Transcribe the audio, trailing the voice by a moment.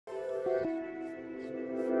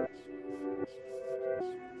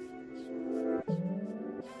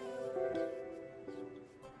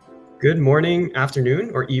Good morning, afternoon,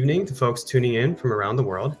 or evening to folks tuning in from around the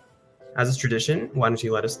world. As is tradition, why don't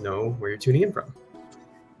you let us know where you're tuning in from?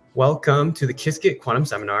 Welcome to the Qiskit Quantum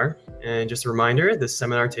Seminar. And just a reminder, this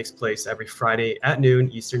seminar takes place every Friday at noon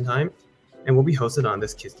Eastern Time and will be hosted on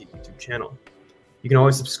this Qiskit YouTube channel. You can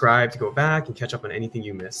always subscribe to go back and catch up on anything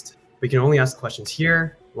you missed. But you can only ask questions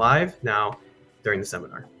here, live, now, during the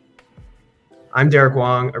seminar. I'm Derek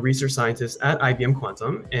Wong, a research scientist at IBM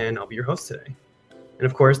Quantum, and I'll be your host today. And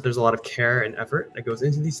of course, there's a lot of care and effort that goes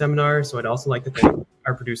into these seminars, so I'd also like to thank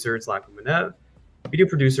our producer, Zlatko Manev, video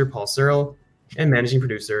producer, Paul Searle, and managing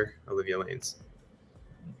producer, Olivia Lanes.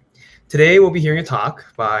 Today, we'll be hearing a talk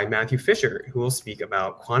by Matthew Fisher, who will speak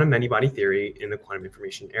about quantum many-body theory in the quantum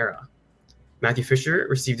information era. Matthew Fisher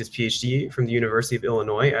received his PhD from the University of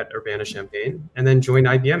Illinois at Urbana-Champaign, and then joined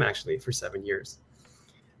IBM actually for 7 years.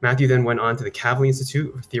 Matthew then went on to the Kavli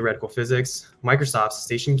Institute for Theoretical Physics, Microsoft's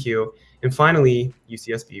Station Q, and finally,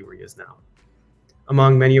 UCSB, where he is now.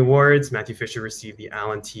 Among many awards, Matthew Fisher received the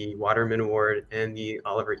Alan T. Waterman Award and the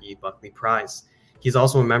Oliver E. Buckley Prize. He's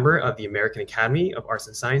also a member of the American Academy of Arts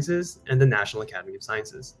and Sciences and the National Academy of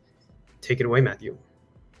Sciences. Take it away, Matthew.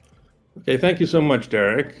 Okay, thank you so much,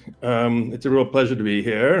 Derek. It's a real pleasure to be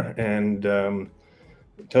here and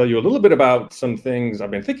tell you a little bit about some things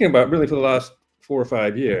I've been thinking about really for the last 4 or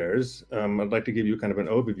 5 years. I'd like to give you kind of an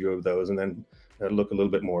overview of those and then look a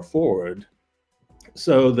little bit more forward.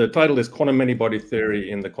 So the title is Quantum Many-Body Theory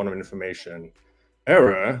in the Quantum Information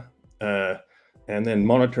Era, and then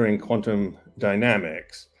Monitoring Quantum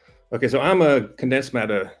Dynamics. Okay, so I'm a condensed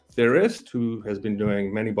matter theorist who has been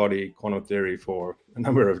doing many-body quantum theory for a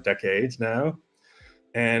number of decades now.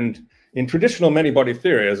 And in traditional many-body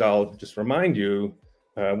theory, as I'll just remind you,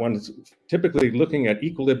 one's typically looking at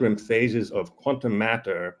equilibrium phases of quantum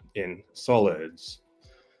matter in solids.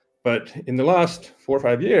 But in the last 4 or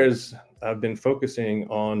 5 years, I've been focusing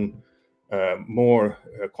on more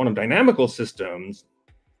quantum dynamical systems,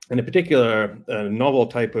 and in particular, a novel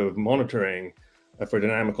type of monitoring for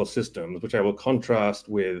dynamical systems, which I will contrast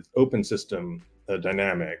with open system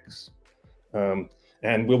dynamics.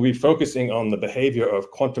 And we'll be focusing on the behavior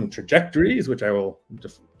of quantum trajectories, which I will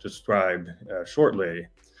describe shortly.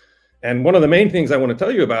 And one of the main things I want to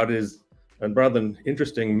tell you about is a rather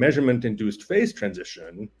interesting measurement-induced phase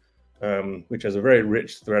transition, which has a very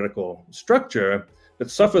rich theoretical structure that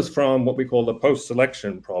suffers from what we call the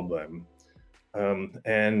post-selection problem.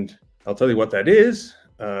 And I'll tell you what that is,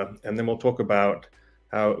 and then we'll talk about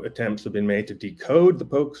how attempts have been made to decode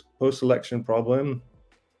the post-selection problem,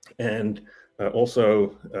 and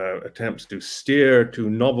also attempts to steer to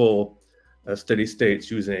novel steady states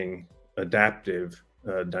using adaptive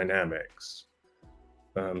dynamics.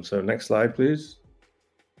 So next slide, please.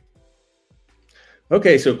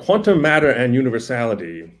 Okay, so quantum matter and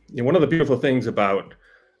universality. One of the beautiful things about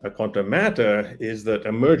quantum matter is that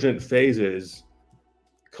emergent phases,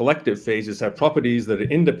 collective phases, have properties that are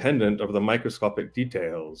independent of the microscopic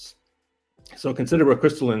details. So consider a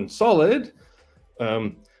crystalline solid.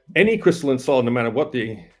 Any crystalline solid, no matter what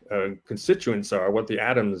the constituents are, what the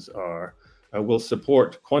atoms are, will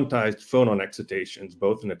support quantized phonon excitations,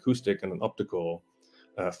 both in acoustic and in optical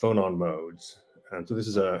phonon modes. And so this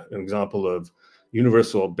is an example of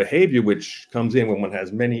universal behavior, which comes in when one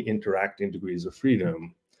has many interacting degrees of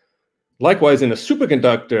freedom. Likewise, in a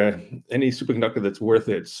superconductor, any superconductor that's worth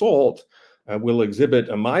its salt will exhibit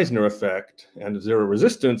a Meissner effect and zero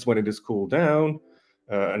resistance when it is cooled down.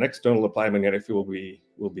 An external applied magnetic field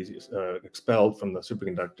will be expelled from the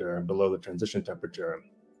superconductor below the transition temperature,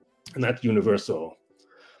 and that's universal.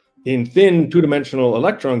 In thin two-dimensional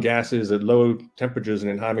electron gases at low temperatures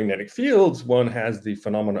and in high magnetic fields, one has the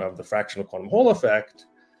phenomena of the fractional quantum Hall effect.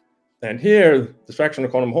 And here, the fractional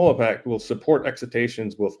quantum Hall effect will support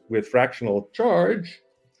excitations with fractional charge.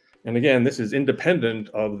 And again, this is independent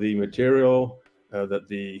of the material that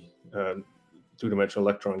the two-dimensional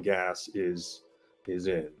electron gas is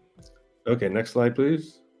in. Okay, next slide,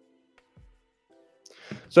 please.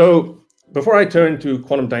 So before I turn to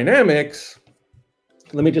quantum dynamics,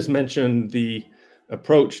 let me just mention the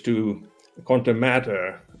approach to quantum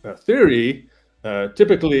matter theory.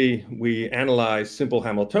 Typically, we analyze simple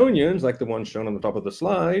Hamiltonians, like the one shown on the top of the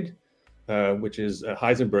slide, which is a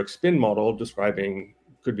Heisenberg spin model describing,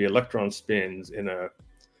 could be electron spins in a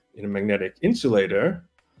magnetic insulator.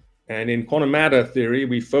 And in quantum matter theory,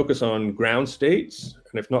 we focus on ground states,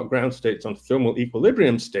 and if not ground states, on thermal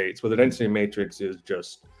equilibrium states, where the density matrix is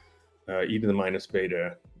just e to the minus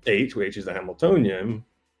beta h, which is the Hamiltonian.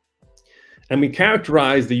 And we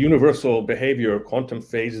characterize the universal behavior of quantum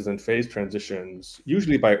phases and phase transitions,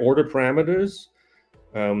 usually by order parameters.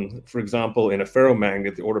 For example, in a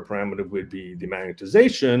ferromagnet, the order parameter would be the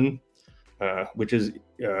magnetization. which is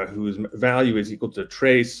whose value is equal to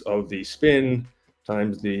trace of the spin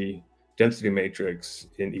times the density matrix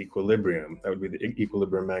in equilibrium. That would be the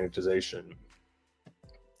equilibrium magnetization.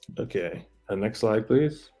 Okay, next slide,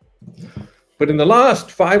 please. But in the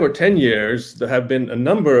last 5 or 10 years, there have been a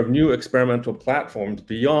number of new experimental platforms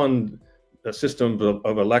beyond a system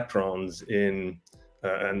of electrons in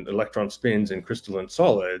and electron spins in crystalline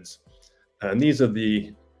solids. And these are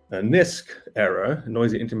the NISQ era,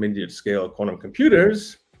 noisy intermediate scale quantum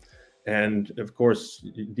computers. And of course,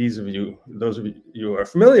 those of you who are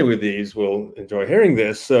familiar with these will enjoy hearing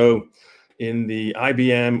this. So in the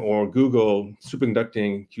IBM or Google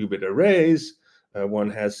superconducting qubit arrays, one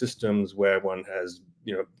has systems where one has,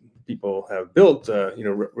 people have built,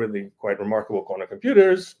 really quite remarkable quantum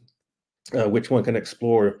computers, which one can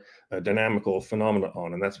explore dynamical phenomena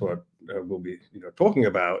on, and that's what we'll be, talking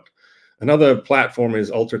about. Another platform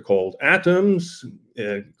is ultra-cold atoms,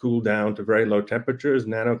 cooled down to very low temperatures,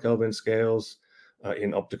 nanokelvin scales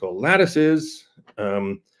in optical lattices.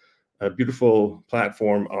 A beautiful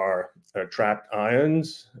platform are trapped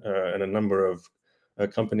ions, and a number of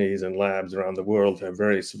companies and labs around the world have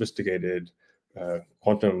very sophisticated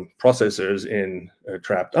quantum processors in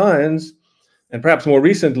trapped ions. And perhaps more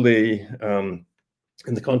recently,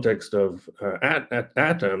 in the context of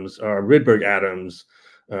atoms, are Rydberg atoms,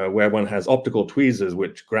 where one has optical tweezers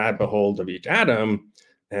which grab a hold of each atom,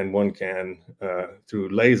 and one can, through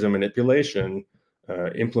laser manipulation,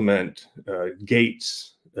 implement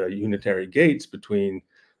gates, unitary gates between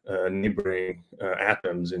neighboring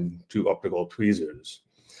atoms in 2 optical tweezers.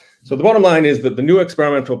 So the bottom line is that the new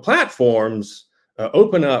experimental platforms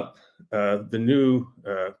open up the new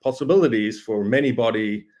possibilities for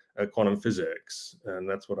many-body quantum physics, and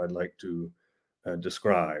that's what I'd like to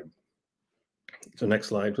describe. So next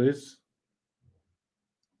slide, please.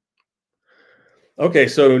 Okay,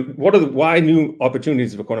 so why new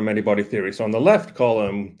opportunities for quantum many-body theory? So on the left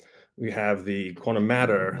column, we have the quantum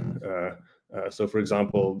matter. So for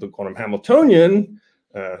example, the quantum Hamiltonian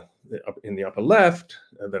in the upper left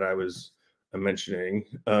that I was mentioning.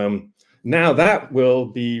 Now that will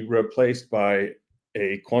be replaced by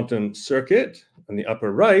a quantum circuit on the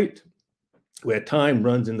upper right, where time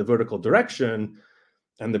runs in the vertical direction,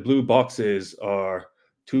 and the blue boxes are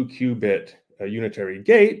 2-qubit unitary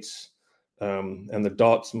gates, and the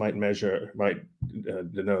dots might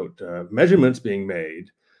denote measurements being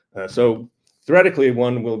made. So theoretically,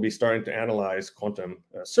 one will be starting to analyze quantum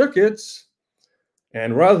circuits,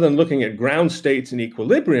 and rather than looking at ground states in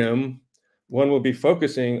equilibrium, one will be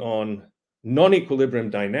focusing on non-equilibrium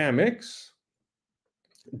dynamics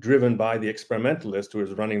driven by the experimentalist who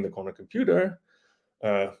is running the quantum computer.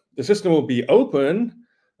 The system will be open.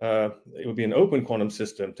 It will be an open quantum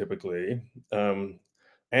system typically.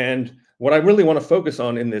 And what I really want to focus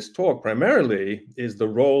on in this talk primarily is the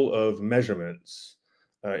role of measurements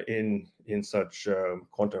in such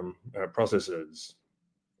quantum processes.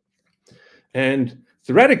 And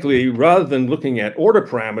theoretically, rather than looking at order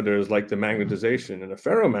parameters like the magnetization in a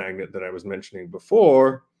ferromagnet that I was mentioning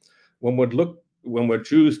before, one would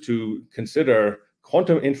choose to consider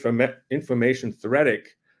quantum information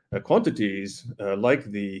theoretic quantities like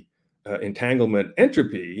the entanglement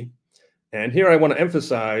entropy. And here I want to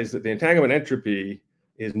emphasize that the entanglement entropy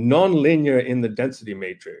is nonlinear in the density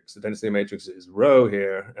matrix. The density matrix is rho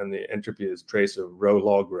here, and the entropy is trace of rho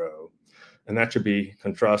log rho. And that should be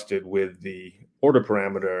contrasted with the order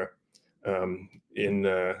parameter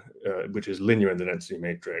which is linear in the density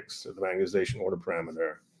matrix, so the magnetization order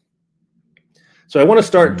parameter. So I want to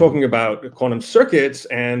start talking about quantum circuits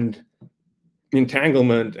and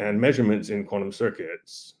entanglement and measurements in quantum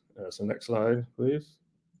circuits. So next slide, please.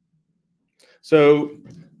 So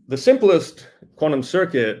the simplest quantum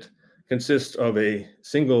circuit consists of a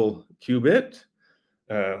single qubit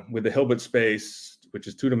with the Hilbert space, which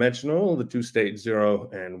is 2-dimensional, the 2 states 0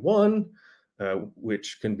 and 1,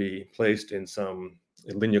 which can be placed in some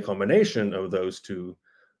linear combination of those 2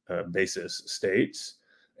 basis states.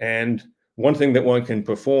 And one thing that one can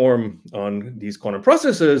perform on these quantum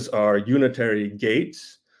processes are unitary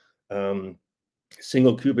gates,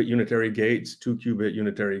 single qubit unitary gates, 2-qubit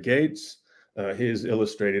unitary gates. Here's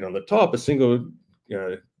illustrated on the top, a single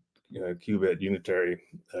qubit unitary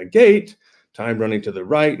gate. Time running to the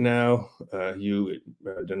right now, U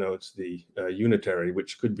denotes the unitary,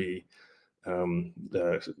 which could be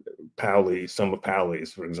the Pauli, sum of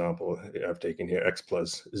Paulis, for example. I've taken here x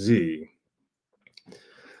plus z.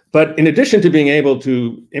 But in addition to being able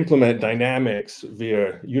to implement dynamics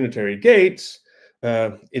via unitary gates,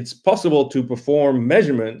 it's possible to perform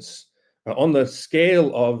measurements on the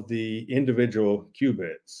scale of the individual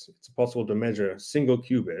qubits. It's possible to measure single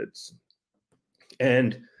qubits.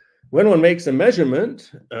 And when one makes a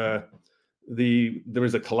measurement, there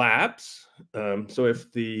is a collapse. So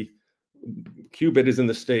if the qubit is in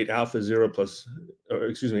the state alpha 0 plus, or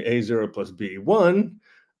excuse me, A0 plus B1,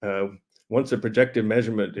 once a projective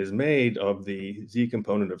measurement is made of the Z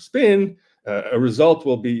component of spin, a result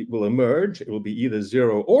will emerge. It will be either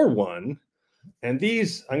 0 or 1. And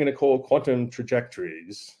these I'm going to call quantum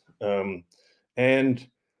trajectories.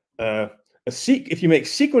 If you make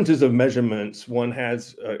sequences of measurements, one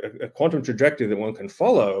has a quantum trajectory that one can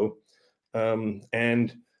follow.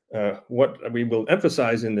 What we will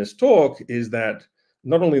emphasize in this talk is that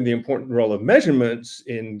not only the important role of measurements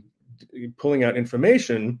in pulling out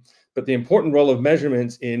information, but the important role of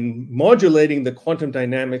measurements in modulating the quantum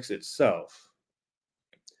dynamics itself.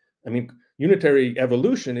 I mean, unitary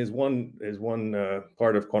evolution is one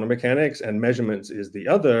part of quantum mechanics, and measurements is the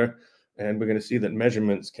other. And we're going to see that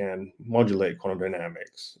measurements can modulate quantum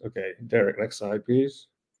dynamics. Okay, Derek, next slide, please.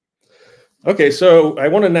 Okay, so I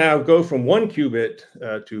want to now go from one qubit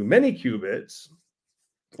to many qubits,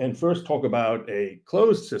 and first talk about a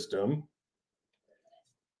closed system.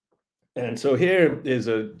 And so here is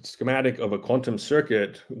a schematic of a quantum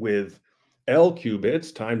circuit with L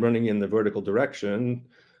qubits, time running in the vertical direction.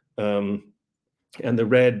 And the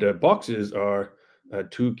red boxes are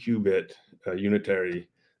 2-qubit unitary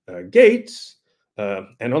gates.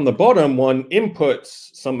 And on the bottom, one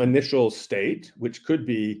inputs some initial state, which could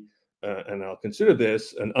be, and I'll consider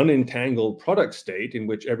this, an unentangled product state in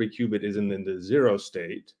which every qubit is in the 0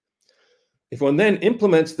 state. If one then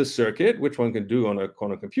implements the circuit, which one can do on a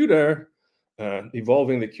quantum computer,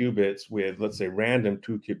 evolving the qubits with, let's say, random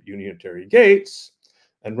 2-qubit unitary gates,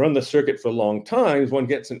 and run the circuit for long times, one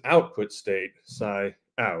gets an output state, psi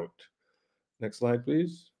out. Next slide,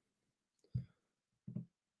 please.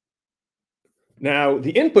 Now,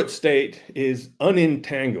 the input state is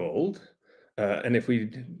unentangled. And if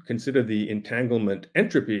we consider the entanglement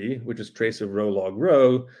entropy, which is trace of rho log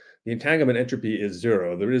rho, the entanglement entropy is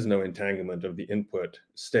 0. There is no entanglement of the input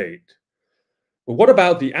state. But what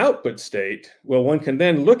about the output state? Well, one can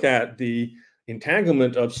then look at the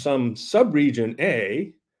entanglement of some subregion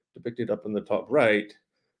A, depicted up in the top right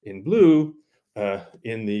in blue, of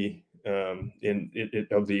the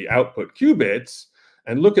output qubits,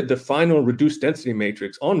 and look at the final reduced density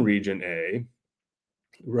matrix on region A,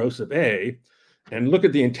 rho sub A, and look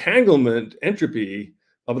at the entanglement entropy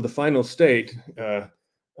of the final state,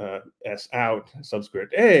 S out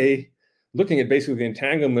subscript A, looking at basically the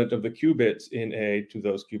entanglement of the qubits in A to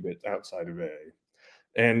those qubits outside of A.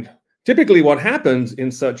 And typically what happens in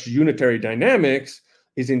such unitary dynamics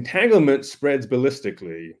is entanglement spreads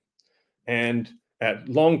ballistically. And at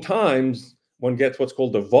long times, one gets what's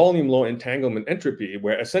called the volume law entanglement entropy,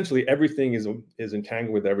 where essentially everything is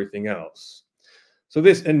entangled with everything else. So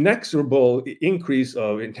this inexorable increase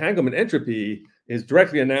of entanglement entropy is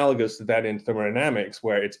directly analogous to that in thermodynamics,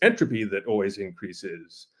 where it's entropy that always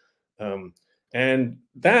increases. And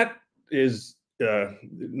that is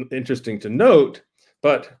interesting to note,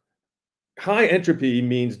 but high entropy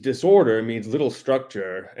means disorder, means little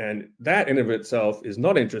structure, and that in of itself is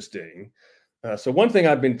not interesting. So one thing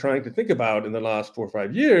I've been trying to think about in the last 4 or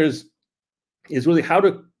 5 years is really how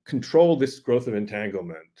to control this growth of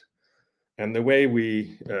entanglement. And the way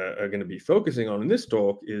we are going to be focusing on in this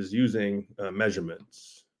talk is using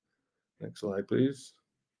measurements. Next slide, please.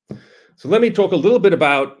 So let me talk a little bit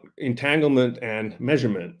about entanglement and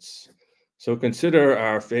measurements. So consider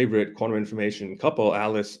our favorite quantum information couple,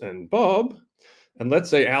 Alice and Bob. And let's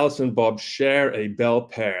say Alice and Bob share a Bell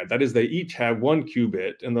pair. That is, they each have 1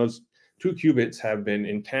 qubit, and those 2 qubits have been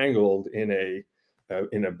entangled in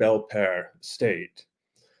a Bell pair state.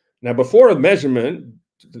 Now, before a measurement,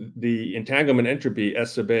 the entanglement entropy,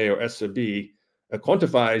 S sub A or S sub B,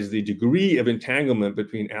 quantifies the degree of entanglement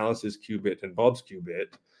between Alice's qubit and Bob's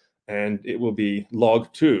qubit, and it will be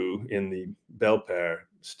log 2 in the Bell pair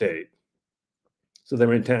state. So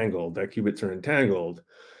they're entangled, their qubits are entangled.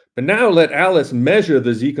 But now let Alice measure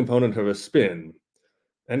the Z component of a spin.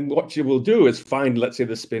 And what she will do is find, let's say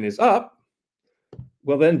the spin is up.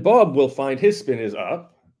 Well, then Bob will find his spin is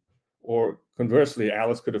up. Or conversely,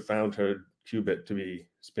 Alice could have found her qubit to be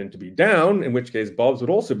spin to be down, in which case Bob's would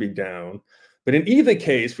also be down. But in either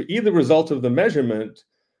case, for either result of the measurement,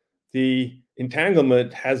 the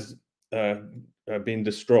entanglement has been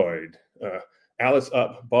destroyed. Alice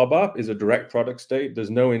up, Bob up is a direct product state. There's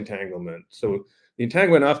no entanglement. So the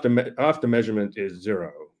entanglement after measurement is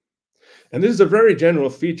 0. And this is a very general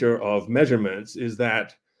feature of measurements, is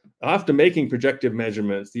that after making projective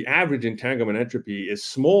measurements, the average entanglement entropy is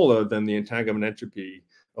smaller than the entanglement entropy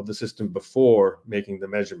of the system before making the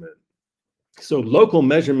measurement. So local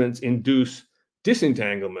measurements induce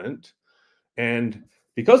disentanglement. And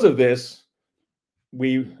because of this,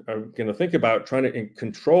 we are going to think about trying to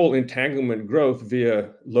control entanglement growth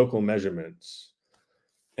via local measurements.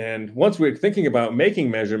 And once we're thinking about making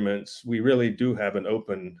measurements, we really do have an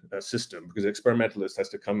open system, because the experimentalist has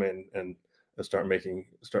to come in and start making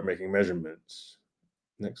measurements.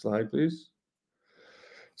 Next slide, please.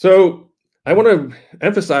 So I want to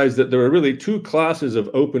emphasize that there are really two classes of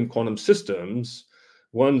open quantum systems,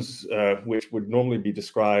 ones which would normally be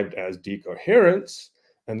described as decoherence,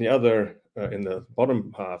 and the other in the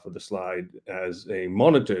bottom half of the slide as a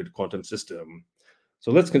monitored quantum system.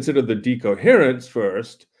 So let's consider the decoherence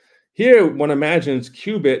first. Here, one imagines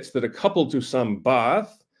qubits that are coupled to some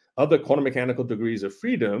bath, other quantum mechanical degrees of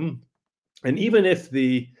freedom, and even if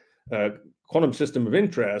the quantum system of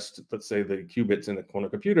interest, let's say the qubits in a quantum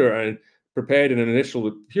computer, are prepared in an initial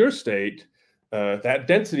pure state, that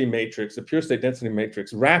density matrix, the pure state density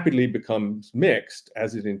matrix, rapidly becomes mixed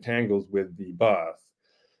as it entangles with the bath.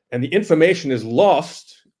 And the information is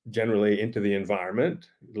lost generally into the environment,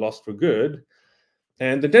 lost for good.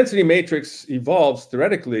 And the density matrix evolves,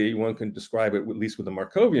 theoretically, one can describe it, at least with the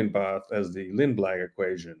Markovian bath, as the Lindblad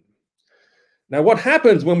equation. Now, what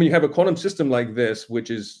happens when we have a quantum system like this, which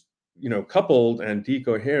is, coupled and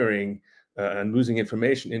decohering and losing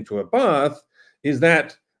information into a bath, is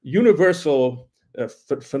that universal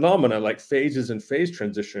phenomena like phases and phase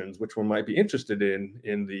transitions, which one might be interested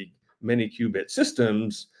in the many qubit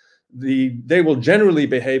systems, they will generally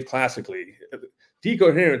behave classically.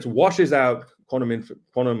 Decoherence washes out quantum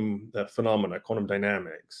phenomena, quantum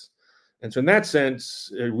dynamics. And so in that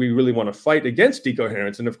sense, we really want to fight against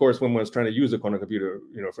decoherence. And of course, when one's trying to use a quantum computer,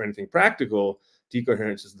 for anything practical,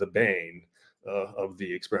 decoherence is the bane of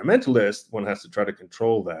the experimentalist. One has to try to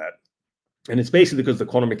control that. And it's basically because the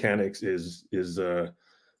quantum mechanics is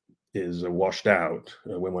washed out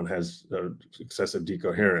when one has excessive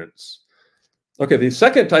decoherence. Okay, the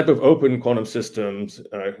second type of open quantum systems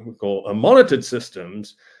we call monitored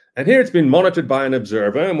systems. And here it's been monitored by an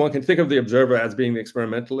observer, and one can think of the observer as being the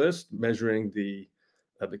experimentalist, measuring the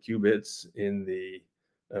qubits in the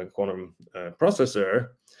quantum processor.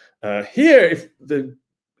 Here, if the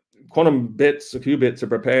quantum bits, the qubits, are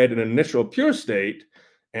prepared in an initial pure state,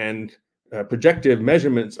 and projective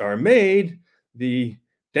measurements are made, the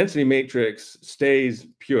density matrix stays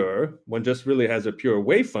pure. One just really has a pure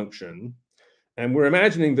wave function. And we're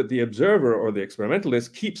imagining that the observer or the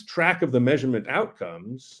experimentalist keeps track of the measurement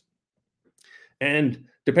outcomes. And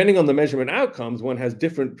depending on the measurement outcomes, one has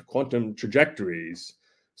different quantum trajectories.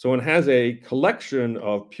 So one has a collection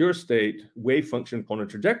of pure state wave function quantum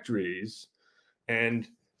trajectories. And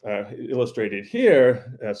illustrated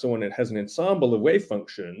here, so when it has an ensemble of wave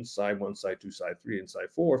functions, psi1, psi2, psi3, and psi4,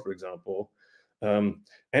 for example,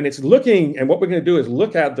 and it's looking, and what we're going to do is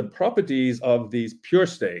look at the properties of these pure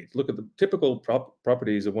states, look at the typical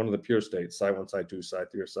properties of one of the pure states, psi1, psi2,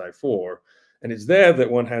 psi3, or psi4. And it's there that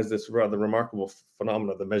one has this rather remarkable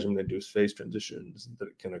phenomenon of the measurement-induced phase transitions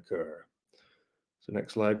that can occur. So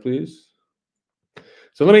next slide, please.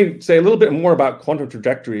 So let me say a little bit more about quantum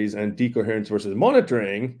trajectories and decoherence versus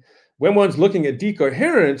monitoring. When one's looking at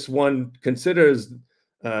decoherence, one considers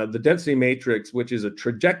the density matrix, which is a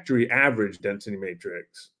trajectory average density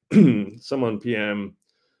matrix, sum on PM,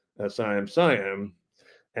 psi-m, psi-m.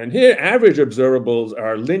 And here, average observables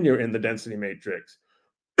are linear in the density matrix.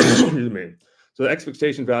 Excuse me. So the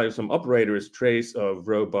expectation value of some operator is trace of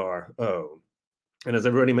rho bar O. And as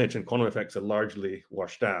I've already mentioned, quantum effects are largely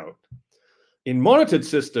washed out. In monitored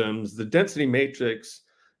systems, the density matrix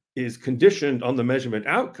is conditioned on the measurement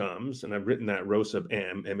outcomes, and I've written that rho sub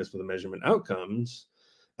m, m is for the measurement outcomes,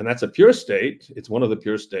 and that's a pure state. It's one of the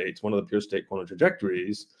pure states, one of the pure state quantum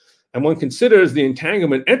trajectories, and one considers the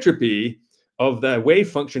entanglement entropy of the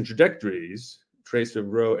wave function trajectories, trace of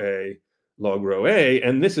rho a log rho a,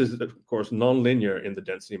 and this is, of course, nonlinear in the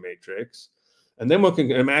density matrix. And then one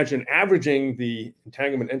can imagine averaging the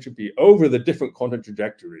entanglement entropy over the different quantum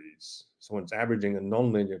trajectories. So one's averaging a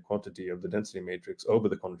nonlinear quantity of the density matrix over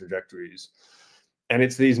the quantum trajectories. And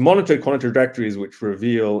it's these monitored quantum trajectories which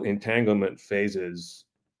reveal entanglement phases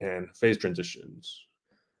and phase transitions,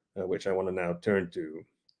 which I want to now turn to.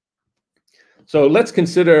 So let's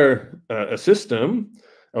consider a system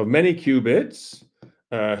of many qubits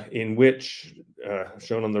in which,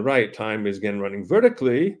 shown on the right, time is again running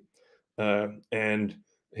vertically. And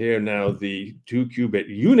here now the 2 qubit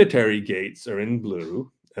unitary gates are in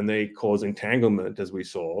blue, and they cause entanglement, as we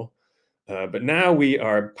saw. But now we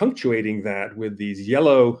are punctuating that with these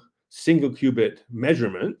yellow single qubit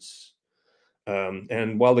measurements.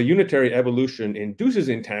 And while the unitary evolution induces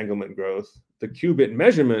entanglement growth, the qubit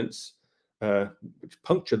measurements which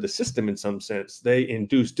puncture the system in some sense, they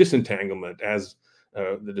induce disentanglement, as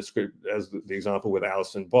the example with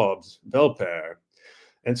Alice and Bob's Bell pair.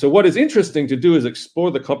 And so what is interesting to do is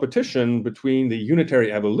explore the competition between the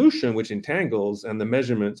unitary evolution, which entangles, and the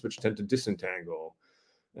measurements which tend to disentangle.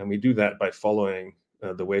 And we do that by following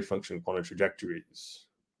the wave function quantum trajectories.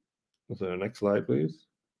 So the next slide, please.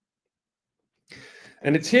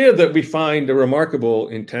 And it's here that we find a remarkable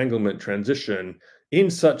entanglement transition in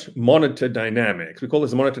such monitor dynamics. We call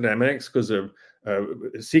this monitor dynamics because a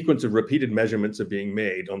sequence of repeated measurements are being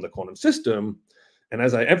made on the quantum system. And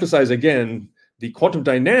as I emphasize again, the quantum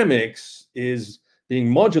dynamics is being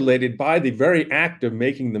modulated by the very act of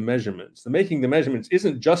making the measurements. The making the measurements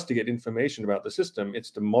isn't just to get information about the system, it's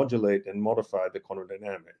to modulate and modify the quantum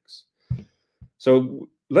dynamics. So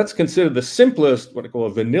let's consider the simplest, what I call a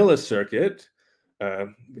vanilla circuit,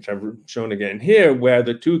 which I've shown again here, where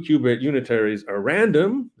the 2-qubit unitaries are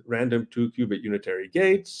random 2-qubit unitary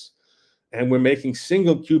gates, and we're making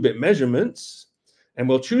single qubit measurements, and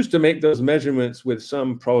we'll choose to make those measurements with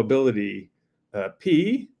some probability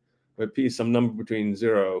p, where p is some number between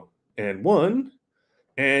 0 and 1.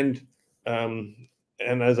 And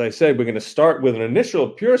as I said, we're going to start with an initial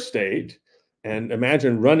pure state and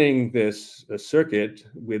imagine running this circuit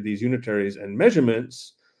with these unitaries and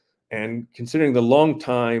measurements, and considering the long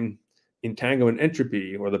time entanglement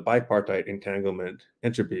entropy, or the bipartite entanglement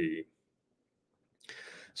entropy.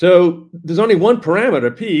 So there's only one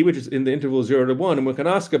parameter, p, which is in the interval 0 to 1, and we can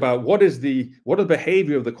ask about what is the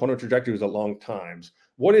behavior of the quantum trajectories at long times?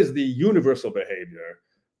 What is the universal behavior?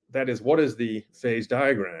 That is, what is the phase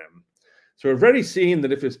diagram? So we've already seen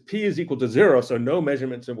that if p is equal to 0, so no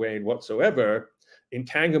measurements are made whatsoever,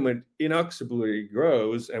 entanglement inexorably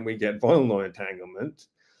grows and we get volume law entanglement.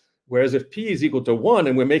 Whereas if p is equal to 1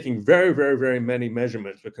 and we're making very, very, very many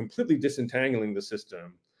measurements, we're completely disentangling the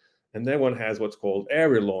system. And then one has what's called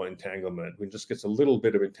area law entanglement, which just gets a little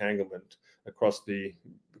bit of entanglement across the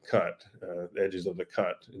cut, the edges of the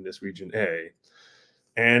cut in this region A.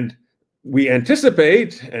 And we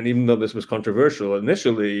anticipate, and even though this was controversial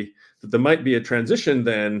initially, that there might be a transition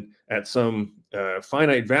then at some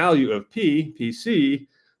finite value of p, pc,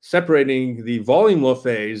 separating the volume law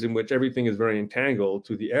phase, in which everything is very entangled,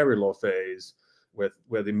 to the area law phase,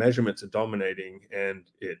 where the measurements are dominating and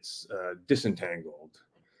it's disentangled.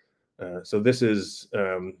 So this is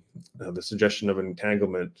the suggestion of an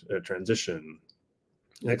entanglement transition.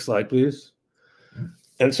 Next slide, please.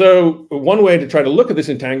 And so one way to try to look at this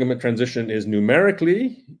entanglement transition is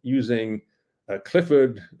numerically, using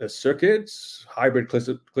Clifford circuits, hybrid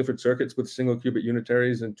Clifford circuits with single qubit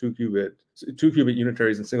unitaries and two qubit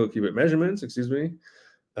unitaries and single qubit measurements, excuse me.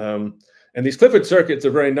 And these Clifford circuits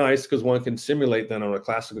are very nice because one can simulate them on a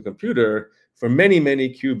classical computer for many,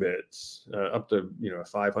 many qubits, up to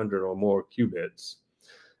 500 or more qubits.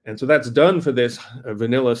 And so that's done for this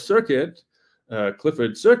vanilla circuit.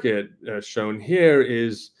 Clifford circuit shown here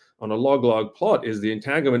is, on a log-log plot, is the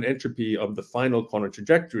entanglement entropy of the final quantum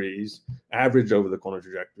trajectories, averaged over the quantum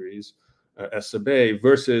trajectories, S sub A,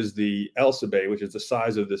 versus the L sub A, which is the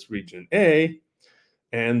size of this region A.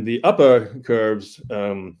 And the upper curves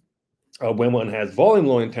when one has volume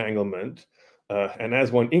law entanglement, and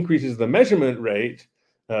as one increases the measurement rate,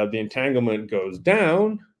 the entanglement goes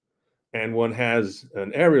down, and one has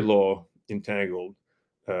an area law entangled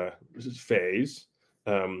phase.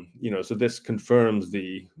 So this confirms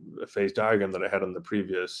the phase diagram that I had on the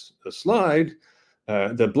previous slide.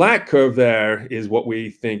 The black curve there is what we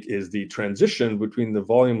think is the transition between the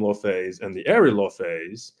volume law phase and the area law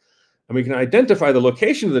phase. And we can identify the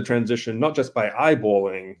location of the transition not just by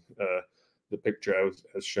eyeballing the picture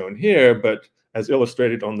as shown here, but as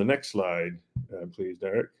illustrated on the next slide. Please,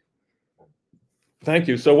 Derek. Thank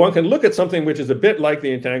you. So one can look at something which is a bit like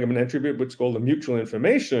the entanglement entropy, which is called the mutual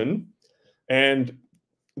information. And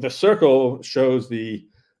the circle shows a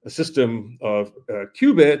system of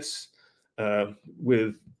qubits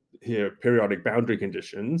with here periodic boundary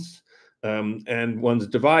conditions. And one's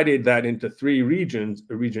divided that into three regions: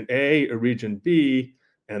 a region A, a region B,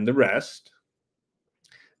 and the rest.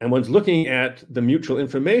 And one's looking at the mutual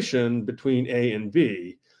information between A and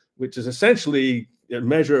B, which is essentially a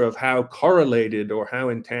measure of how correlated or how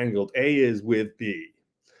entangled A is with B.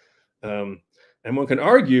 And one can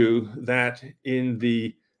argue that in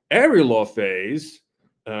the area law phase,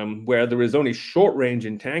 where there is only short-range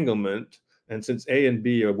entanglement, and since A and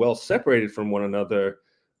B are well separated from one another,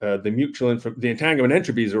 the entanglement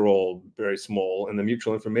entropies are all very small, and the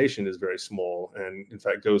mutual information is very small, and in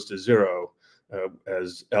fact goes to 0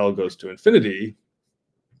 as L goes to infinity.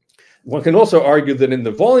 One can also argue that in the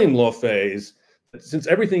volume law phase, since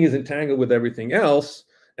everything is entangled with everything else,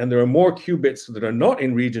 and there are more qubits that are not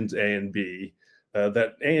in regions A and B,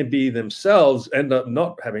 that A and B themselves end up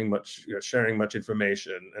not having much, sharing much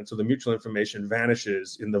information. And so the mutual information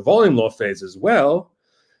vanishes in the volume law phase as well.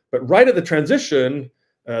 But right at the transition,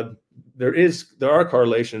 there are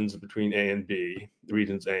correlations between A and B, the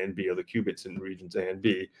regions A and B, or the qubits in regions A and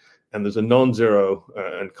B, and there's a non-zero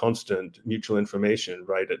and constant mutual information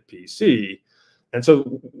right at PC. And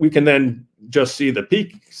so we can then just see the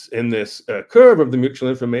peaks in this curve of the mutual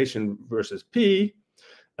information versus P.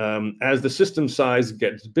 As the system size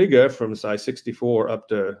gets bigger from size 64 up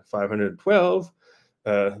to 512,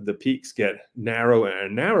 the peaks get narrower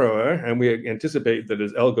and narrower, and we anticipate that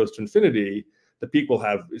as L goes to infinity, the peak will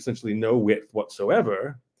have essentially no width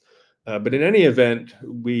whatsoever. But in any event,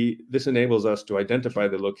 this enables us to identify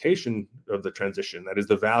the location of the transition, that is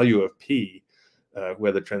the value of P,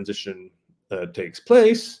 where the transition takes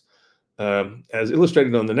place. As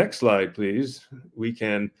illustrated on the next slide, please, we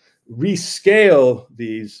can rescale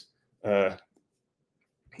these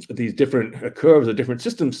different curves of different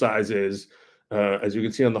system sizes. As you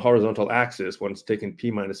can see on the horizontal axis, one's taken P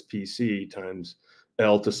minus PC times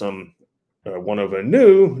L to some 1 over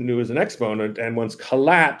nu is an exponent, and one's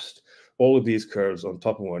collapsed all of these curves on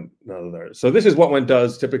top of one another. So this is what one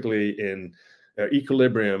does typically in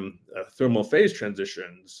equilibrium thermal phase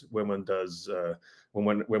transitions. When one does,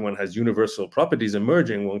 when one has universal properties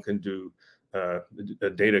emerging, one can do a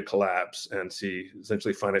data collapse and see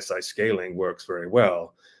essentially finite size scaling works very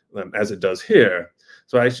well, as it does here.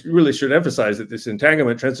 So I really should emphasize that this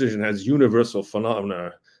entanglement transition has universal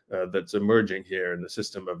phenomena that's emerging here in the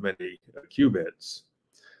system of many qubits.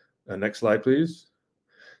 Next slide, please.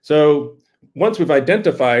 So once we've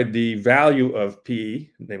identified the value of P,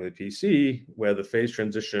 namely PC, where the phase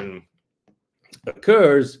transition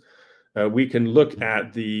occurs, we can look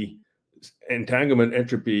at the entanglement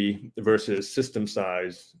entropy versus system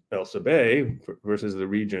size L sub A versus the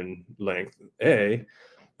region length A.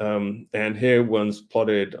 And here one's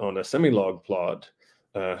plotted on a semi-log plot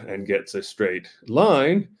and gets a straight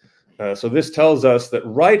line. So this tells us that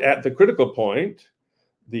right at the critical point,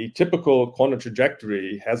 the typical quantum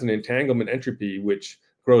trajectory has an entanglement entropy which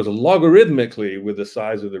grows logarithmically with the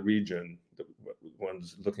size of the region that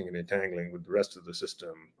one's looking at entangling with the rest of the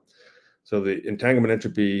system. So the entanglement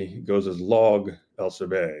entropy goes as log L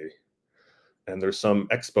sub A. And there's some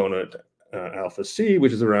exponent alpha C,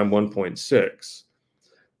 which is around 1.6.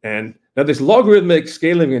 And now this logarithmic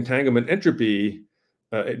scaling entanglement entropy,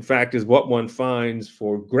 in fact, is what one finds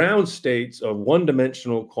for ground states of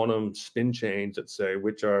one-dimensional quantum spin chains, let's say,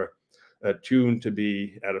 which are tuned to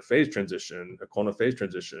be at a phase transition, a quantum phase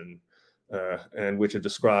transition, and which are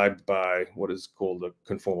described by what is called the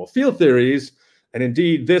conformal field theories. And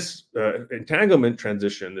indeed, this entanglement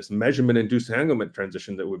transition, this measurement-induced entanglement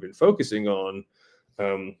transition that we've been focusing on,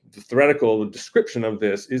 the theoretical description of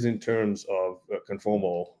this is in terms of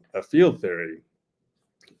conformal field theory.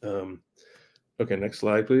 Okay, next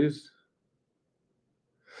slide, please.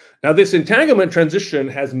 Now, this entanglement transition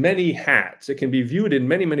has many hats. It can be viewed in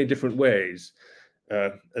many, many different ways.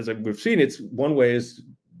 As we've seen, one way is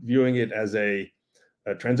viewing it as a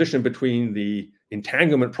transition between the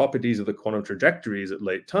entanglement properties of the quantum trajectories at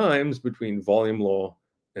late times between volume law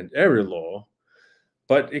and area law.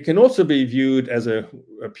 But it can also be viewed as a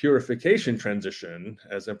purification transition,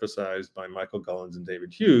 as emphasized by Michael Gullins and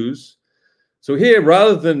David Hughes. So here,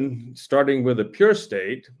 rather than starting with a pure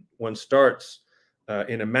state, one starts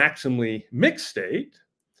in a maximally mixed state.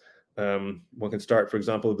 One can start, for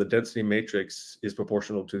example, the density matrix is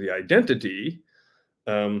proportional to the identity,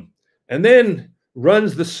 and then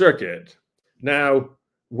runs the circuit. Now,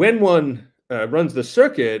 when one runs the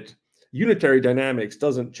circuit, unitary dynamics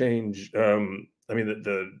doesn't change. I mean,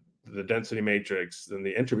 the density matrix and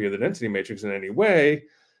the entropy of the density matrix in any way.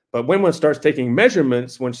 But when one starts taking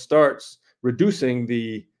measurements, one starts reducing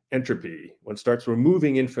the entropy. One starts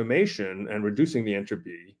removing information and reducing the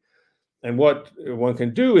entropy. And what one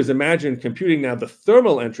can do is imagine computing now the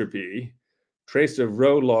thermal entropy, trace of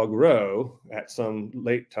rho log rho at some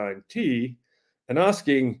late time t, and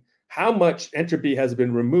asking how much entropy has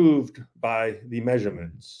been removed by the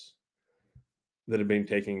measurements that have been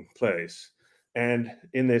taking place. And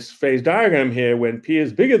in this phase diagram here, when P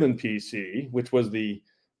is bigger than PC, which was the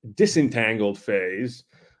disentangled phase,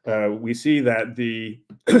 we see that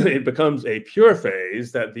it becomes a pure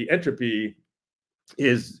phase, that the entropy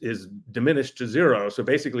is diminished to zero. So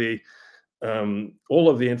basically, all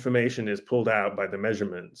of the information is pulled out by the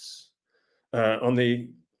measurements. On the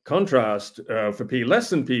contrast, for P less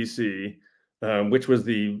than PC, which was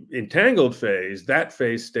the entangled phase, that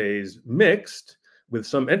phase stays mixed with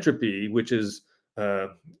some entropy, which is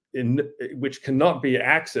which cannot be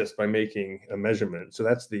accessed by making a measurement. So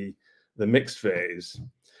that's the mixed phase.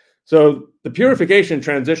 So the purification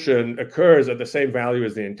transition occurs at the same value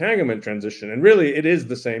as the entanglement transition. And really, it is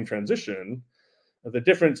the same transition. The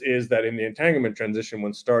difference is that in the entanglement transition,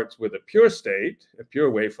 one starts with a pure state, a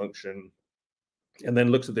pure wave function, and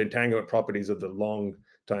then looks at the entanglement properties of the long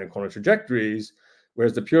time quantum trajectories,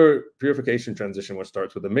 whereas the purification transition one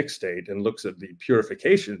starts with a mixed state and looks at the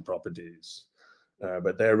purification properties.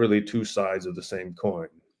 But they're really two sides of the same coin.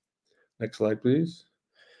 Next slide, please.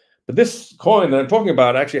 But this coin that I'm talking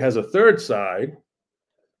about actually has a third side,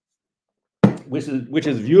 which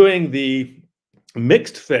is viewing the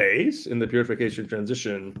mixed phase in the purification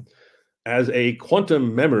transition as a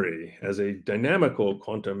quantum memory, as a dynamical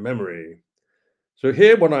quantum memory. So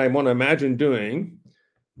here, what I want to imagine doing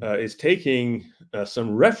is taking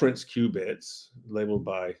some reference qubits labeled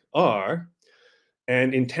by R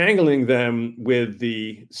and entangling them with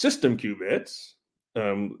the system qubits,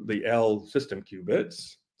 the L system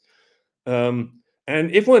qubits. And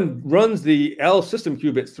if one runs the L system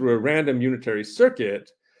qubits through a random unitary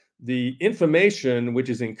circuit, the information which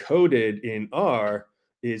is encoded in R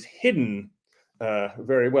is hidden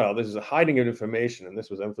very well. This is a hiding of information, and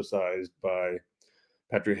this was emphasized by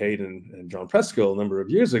Patrick Hayden and John Preskill a number of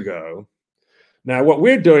years ago. Now, what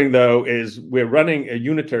we're doing, though, is we're running a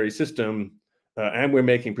unitary system and we're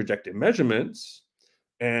making projective measurements.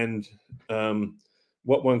 And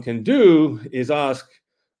what one can do is ask,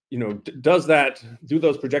 do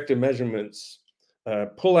those projective measurements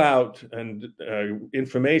pull out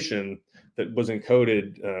information that was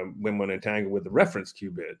encoded when one entangled with the reference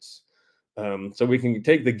qubits? So we can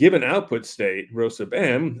take the given output state, rho sub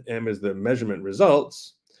m is the measurement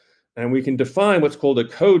results, and we can define what's called a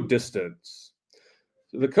code distance.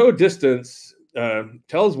 So the code distance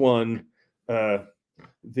tells one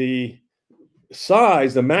the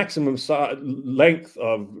size, the maximum length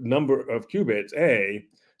of number of qubits, A,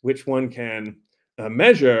 which one can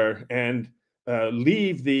measure and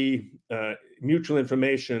leave the mutual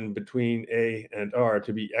information between A and R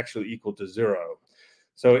to be actually equal to 0.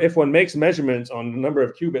 So if one makes measurements on the number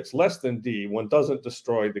of qubits less than D, one doesn't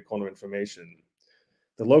destroy the quantum information.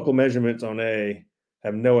 The local measurements on A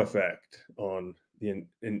have no effect on the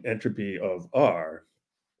entropy of R.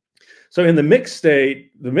 So in the mixed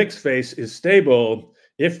state, the mixed phase is stable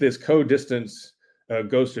if this code distance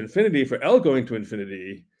goes to infinity for L going to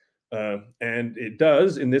infinity. And it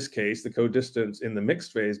does, in this case, the code distance in the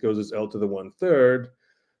mixed phase goes as L to the 1/3.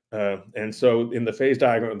 And so in the phase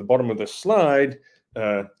diagram at the bottom of the slide,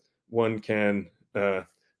 one can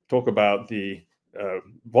talk about the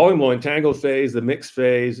volume law entangled phase, the mixed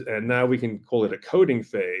phase, and now we can call it a coding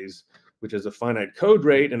phase, which is a finite code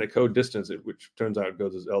rate and a code distance, which turns out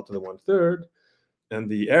goes as L to the 1/3. And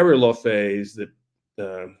the area law phase,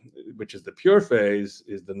 which is the pure phase,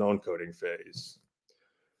 is the non-coding phase.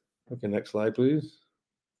 Okay, next slide, please.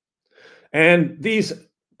 And these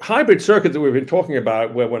hybrid circuits that we've been talking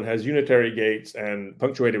about, where one has unitary gates and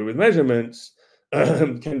punctuated with measurements,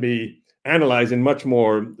 can be analyzed in much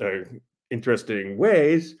more interesting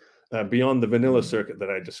ways beyond the vanilla circuit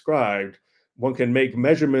that I described. One can make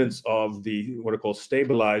measurements of what are called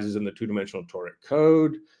stabilizers in the two-dimensional toric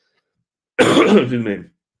code. Excuse me.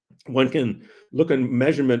 One can look at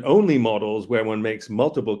measurement-only models where one makes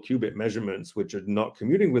multiple qubit measurements which are not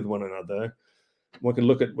commuting with one another. One can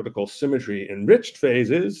look at what are called symmetry-enriched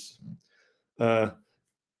phases.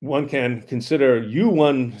 One can consider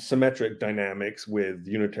U1 symmetric dynamics with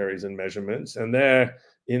unitaries and measurements. And there,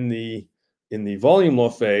 in the volume law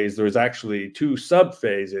phase, there is actually two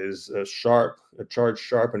subphases, a charged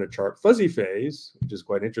sharp and a charged fuzzy phase, which is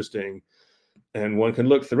quite interesting. And one can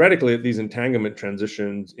look theoretically at these entanglement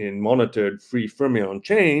transitions in monitored free fermion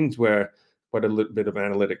chains, where quite a little bit of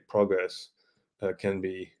analytic progress can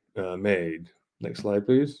be made. Next slide,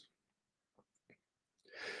 please.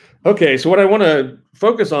 Okay, so what I want to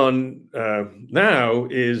focus on now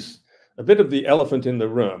is a bit of the elephant in the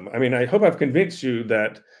room. I mean, I hope I've convinced you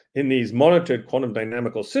that in these monitored quantum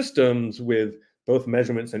dynamical systems with both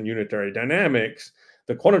measurements and unitary dynamics,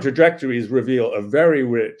 the quantum trajectories reveal a very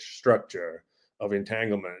rich structure of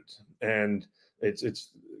entanglement. And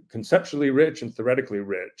it's conceptually rich and theoretically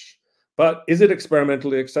rich. But is it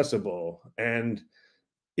experimentally accessible? And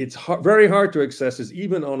it's very hard to access this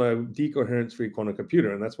even on a decoherence-free quantum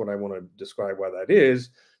computer, and that's what I want to describe why that is.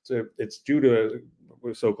 So it's due to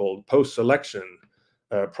a so-called post-selection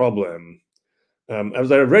problem.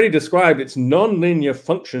 As I already described, it's nonlinear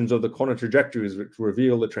functions of the quantum trajectories which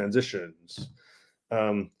reveal the transitions.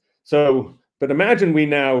 But imagine we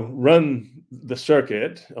now run the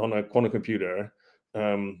circuit on a quantum computer,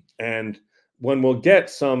 and one will get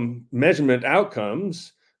some measurement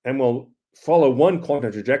outcomes and will follow one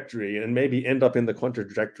quantum trajectory and maybe end up in the quantum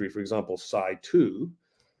trajectory, for example, psi 2.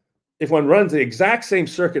 If one runs the exact same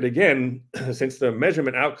circuit again, since the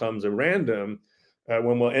measurement outcomes are random,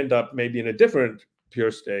 one will end up maybe in a different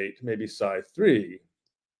pure state, maybe psi 3.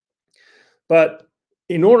 But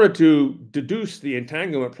in order to deduce the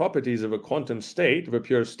entanglement properties of a quantum state, of a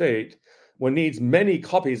pure state, one needs many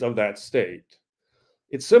copies of that state.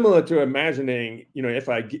 It's similar to imagining, if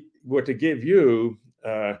I were to give you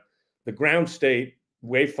the ground state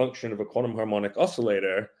wave function of a quantum harmonic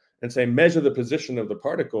oscillator and say, measure the position of the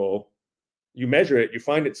particle, you measure it, you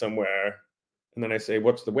find it somewhere, and then I say,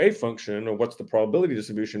 what's the wave function or what's the probability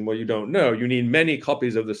distribution? Well, you don't know. You need many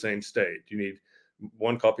copies of the same state. You need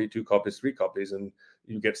 1 copy, 2 copies, 3 copies, and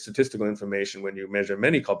you get statistical information when you measure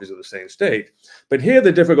many copies of the same state. But here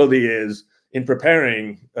the difficulty is in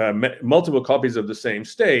preparing multiple copies of the same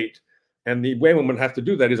state. And the way one would have to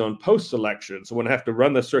do that is on post-selection. So one would have to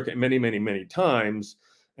run the circuit many, many, many times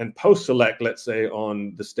and post-select, let's say,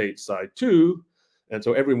 on the state psi 2. And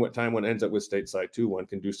so every time one ends up with state psi 2, one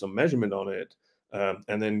can do some measurement on it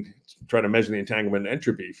and then try to measure the entanglement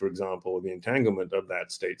entropy, for example, the entanglement of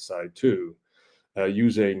that state psi 2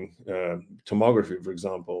 using tomography, for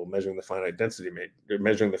example, measuring the final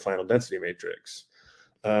density matrix.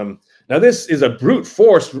 Now, this is a brute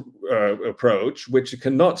force approach, which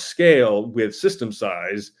cannot scale with system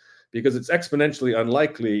size because it's exponentially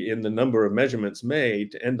unlikely in the number of measurements made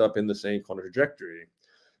to end up in the same quantum trajectory.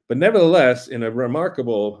 But nevertheless, in a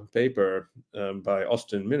remarkable paper by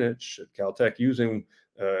Austin Minich at Caltech using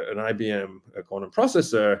an IBM quantum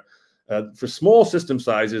processor, for small system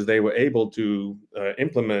sizes, they were able to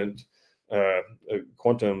implement a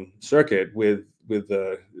quantum circuit with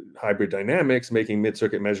hybrid dynamics, making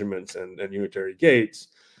mid-circuit measurements and unitary gates,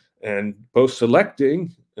 and both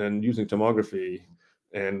selecting and using tomography,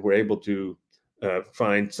 and were able to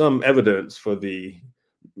find some evidence for the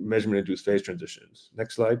measurement-induced phase transitions.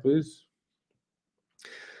 Next slide, please.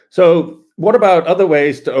 So what about other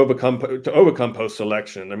ways to overcome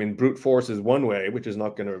post-selection? I mean, brute force is one way, which is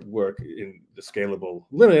not going to work in the scalable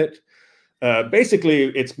limit. Basically,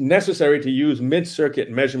 it's necessary to use mid-circuit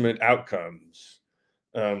measurement outcomes.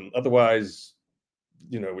 Otherwise,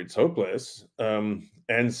 it's hopeless.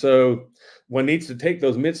 And so one needs to take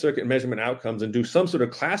those mid-circuit measurement outcomes and do some sort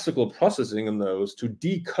of classical processing in those to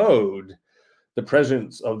decode the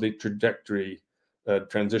presence of the trajectory the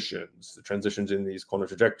transitions in these quantum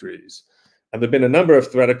trajectories. And there have been a number of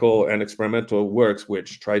theoretical and experimental works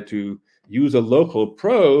which try to use a local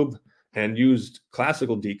probe and used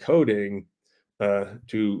classical decoding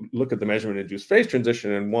to look at the measurement-induced phase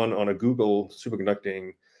transition, and one on a Google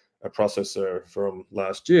superconducting processor from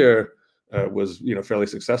last year was fairly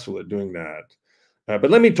successful at doing that.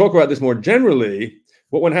 But let me talk about this more generally.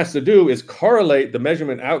 What one has to do is correlate the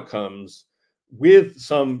measurement outcomes with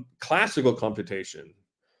some classical computation,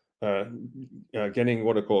 getting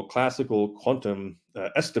what are called classical quantum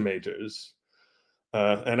estimators.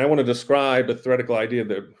 And I want to describe a theoretical idea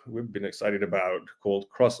that we've been excited about called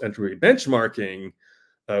cross-entropy benchmarking,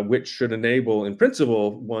 which should enable, in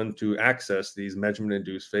principle, one to access these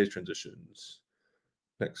measurement-induced phase transitions.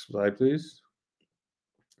 Next slide, please.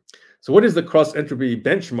 So what is the cross-entropy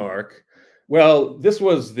benchmark? Well, this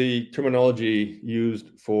was the terminology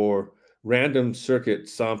used for random circuit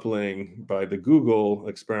sampling by the Google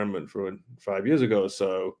experiment from 5 years ago or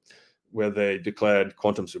so, where they declared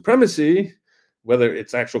quantum supremacy. Whether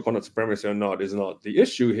it's actual quantum supremacy or not is not the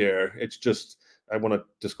issue here. It's just I want to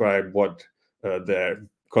describe what their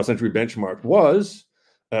cross-entropy benchmark was.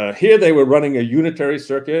 Here they were running a unitary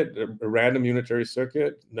circuit, a random unitary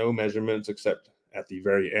circuit, no measurements except at the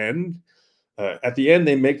very end. At the end,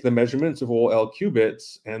 they make the measurements of all L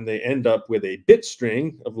qubits, and they end up with a bit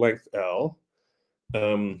string of length L,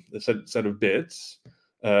 a set of bits.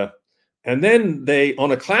 And then they,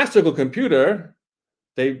 on a classical computer,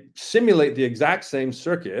 they simulate the exact same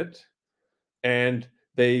circuit, and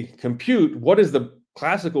they compute what is the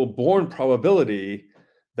classical Born probability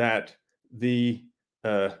that the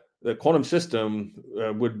quantum system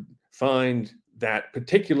would find that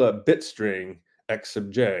particular bit string x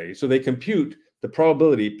sub j. So they compute the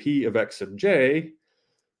probability p of x sub j.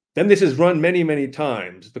 Then this is run many, many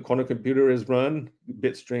times. The quantum computer is run,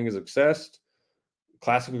 bit string is accessed.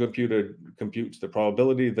 Classical computer computes the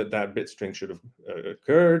probability that that bit string should have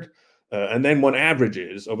occurred. And then one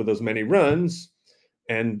averages over those many runs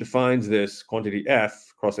and defines this quantity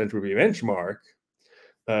f, cross-entropy benchmark.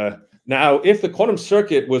 Now, if the quantum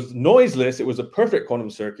circuit was noiseless, it was a perfect quantum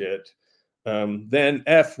circuit, then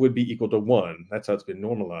f would be equal to 1. That's how it's been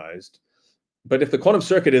normalized. But if the quantum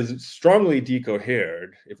circuit is strongly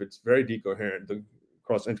decoherent, if it's very decoherent, the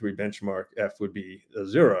cross-entropy benchmark F would be a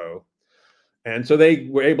 0. And so they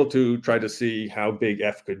were able to try to see how big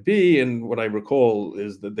F could be. And what I recall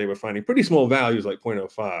is that they were finding pretty small values like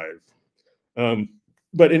 0.05.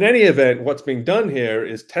 But in any event, what's being done here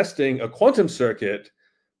is testing a quantum circuit,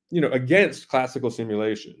 against classical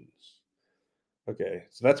simulations. Okay,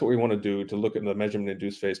 so that's what we want to do to look at the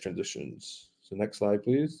measurement-induced phase transitions. So next slide,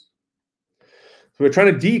 please. So we're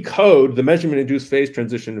trying to decode the measurement-induced phase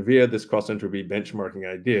transition via this cross-entropy benchmarking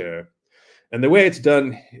idea. And the way it's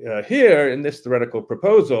done here in this theoretical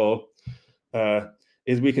proposal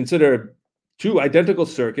is we consider two identical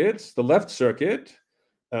circuits, the left circuit,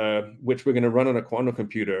 which we're going to run on a quantum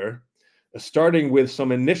computer, starting with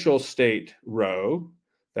some initial state rho,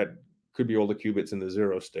 that could be all the qubits in the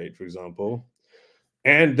 0 state, for example.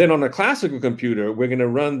 And then on a classical computer, we're going to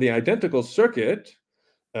run the identical circuit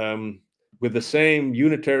with the same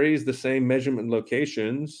unitaries, the same measurement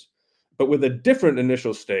locations, but with a different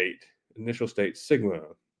initial state sigma.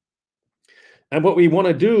 And what we want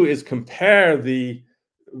to do is compare the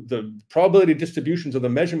probability distributions of the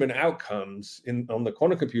measurement outcomes on the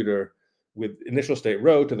quantum computer with initial state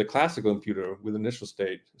rho to the classical computer with initial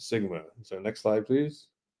state sigma. So next slide, please.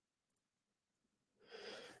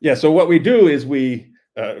 Yeah, so what we do is we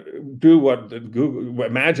do what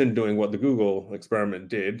imagine doing what the Google experiment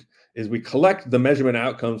did, is we collect the measurement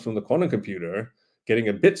outcomes from the quantum computer, getting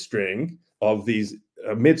a bit string of these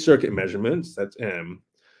mid-circuit measurements, that's M,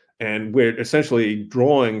 and we're essentially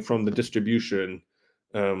drawing from the distribution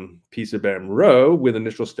P sub M rho with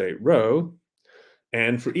initial state rho.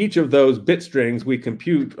 And for each of those bit strings, we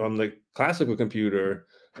compute on the classical computer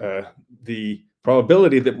the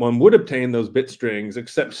probability that one would obtain those bit strings,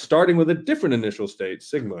 except starting with a different initial state,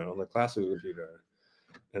 sigma, on the classical computer.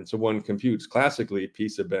 And so one computes classically P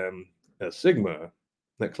sub M as sigma.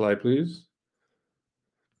 Next slide, please.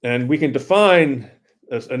 And we can define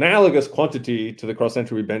an analogous quantity to the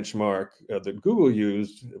cross-entropy benchmark that Google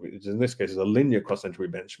used, which in this case is a linear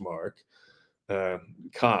cross-entropy benchmark,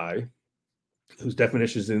 chi, whose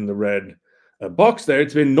definition is in the red box there.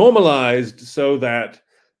 It's been normalized so that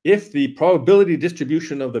if the probability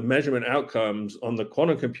distribution of the measurement outcomes on the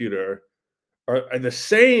quantum computer are the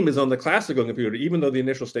same as on the classical computer, even though the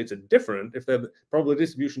initial states are different, if the probability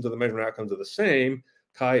distributions of the measurement outcomes are the same,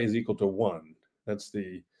 chi is equal to 1. That's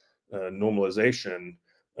the normalization.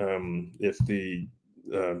 That's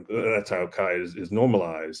how chi is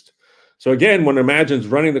normalized. So again, one imagines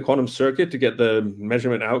running the quantum circuit to get the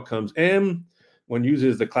measurement outcomes M. One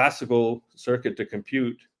uses the classical circuit to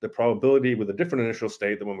compute the probability with a different initial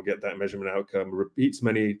state that when we get that measurement outcome, repeats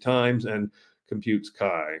many times and computes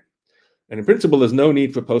chi. And in principle, there's no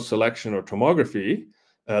need for post-selection or tomography.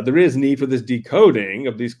 There is need for this decoding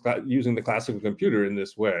of these using the classical computer in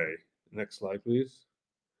this way. Next slide, please.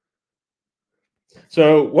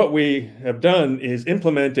 So what we have done is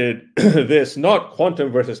implemented this, not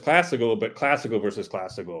quantum versus classical, but classical versus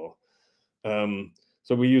classical.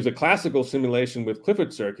 So we use a classical simulation with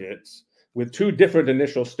Clifford circuits with two different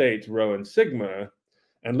initial states, rho and sigma,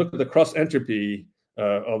 and look at the cross entropy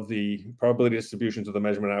of the probability distributions of the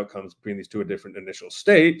measurement outcomes between these two different initial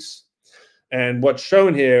states. And what's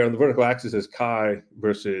shown here on the vertical axis is chi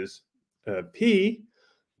versus p.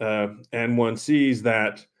 And one sees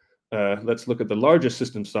that, let's look at the largest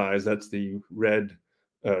system size, that's the red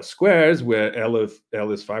squares, where L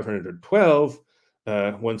is 512.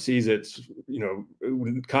 One sees it's,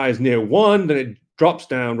 when chi is near 1, then it drops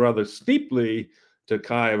down rather steeply to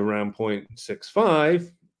chi of around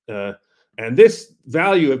 0.65. And this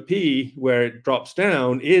value of p, where it drops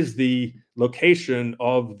down, is the location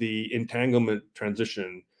of the entanglement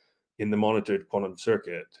transition in the monitored quantum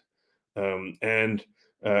circuit.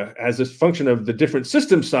 As a function of the different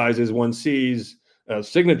system sizes, one sees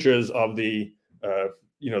signatures of the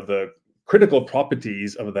critical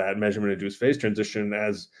properties of that measurement-induced phase transition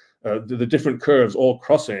as the different curves all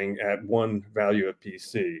crossing at one value of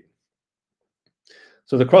PC.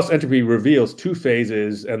 So the cross entropy reveals two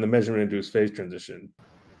phases and the measurement-induced phase transition.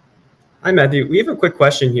 Hi, Matthew. We have a quick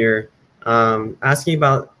question here asking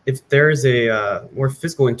about if there is a more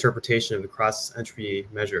physical interpretation of the cross entropy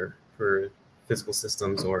measure for physical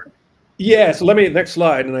systems, or... Yeah, so next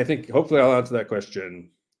slide, and I think hopefully I'll answer that question.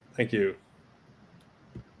 Thank you.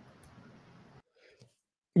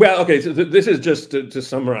 Well, okay, so this is just to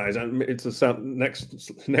summarize. It's a next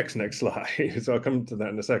slide, so I'll come to that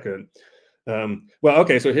in a second. Well,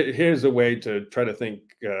 okay, so here's a way to try to think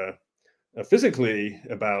physically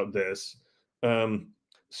about this. Imagine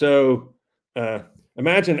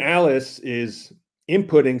Alice is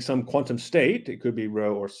inputting some quantum state. It could be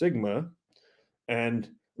rho or sigma. and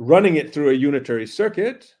running it through a unitary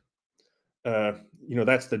circuit.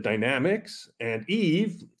 That's the dynamics. And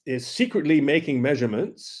Eve is secretly making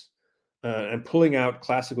measurements and pulling out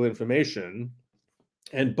classical information.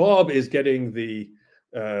 And Bob is getting the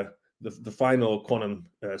final quantum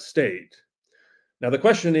state. Now, the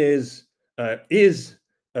question is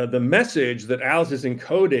the message that Alice is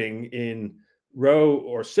encoding in rho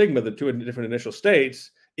or sigma, the two different initial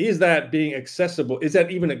states, is that being accessible? Is that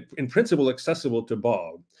even in principle accessible to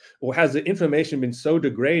Bob? Or has the information been so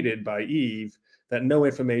degraded by Eve that no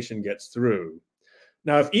information gets through?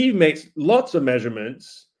 Now, if Eve makes lots of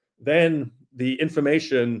measurements, then the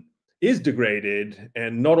information is degraded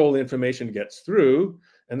and not all the information gets through,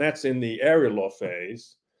 and that's in the area law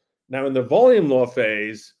phase. Now, in the volume law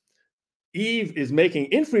phase, Eve is making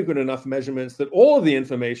infrequent enough measurements that all of the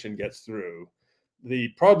information gets through. The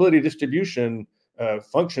probability distribution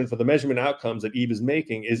function for the measurement outcomes that Eve is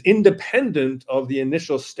making is independent of the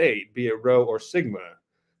initial state, be it rho or sigma.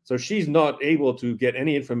 So she's not able to get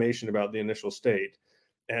any information about the initial state.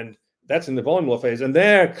 And that's in the volume law phase. And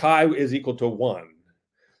there, chi is equal to 1.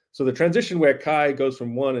 So the transition where chi goes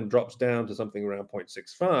from 1 and drops down to something around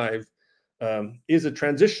 0.65 is a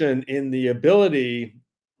transition in the ability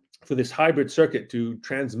for this hybrid circuit to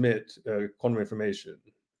transmit quantum information.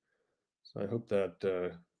 So I hope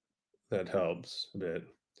that that helps a bit.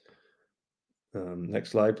 Next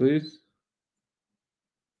slide, please.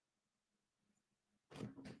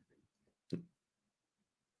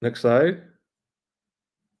 Next slide.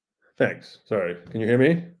 Thanks. Sorry. Can you hear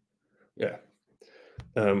me? Yeah.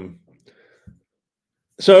 Now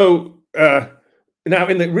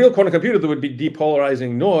in the real quantum computer, there would be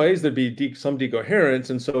depolarizing noise. There'd be some decoherence.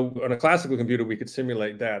 And so on a classical computer, we could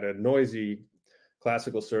simulate that, a noisy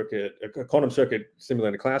classical circuit, a quantum circuit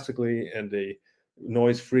simulated classically, and a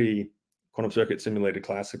noise-free quantum circuit simulated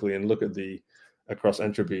classically, and look at the cross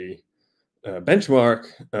entropy benchmark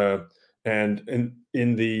and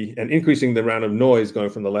increasing the amount of noise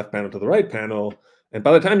going from the left panel to the right panel. And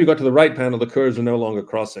by the time you got to the right panel, the curves are no longer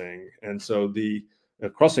crossing. And so the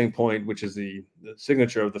crossing point, which is the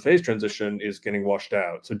signature of the phase transition, is getting washed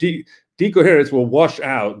out. So decoherence will wash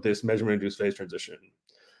out this measurement-induced phase transition.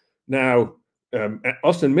 Now,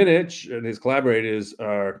 Austin Minich and his collaborators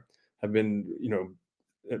have been,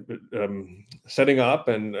 setting up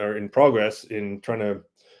and are in progress in trying to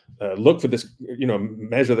look for this,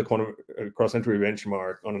 measure the quantum cross-entropy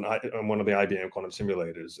benchmark on one of the IBM quantum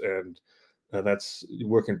simulators, and that's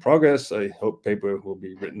work in progress. I hope paper will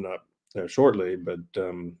be written up shortly, but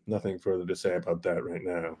nothing further to say about that right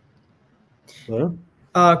now. Hello?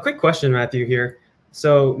 Quick question, Matthew, here.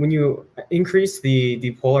 So when you increase the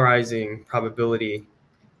depolarizing probability,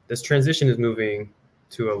 this transition is moving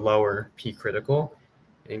to a lower P critical.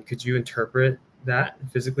 And could you interpret that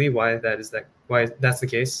physically, why that's the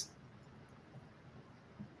case?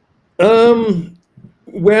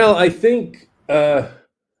 Well, I think,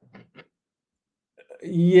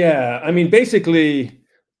 yeah, I mean, basically,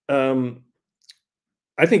 I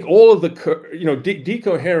think all of the,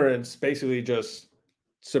 decoherence basically just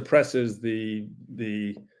suppresses this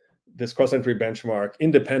cross-entropy benchmark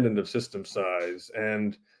independent of system size.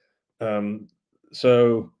 And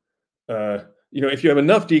if you have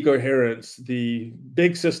enough decoherence, the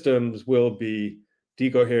big systems will be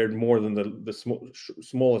decohered more than the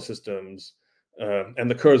smaller systems,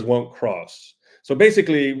 and the curves won't cross. So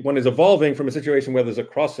basically, one is evolving from a situation where there's a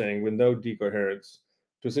crossing with no decoherence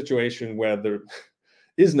to a situation where there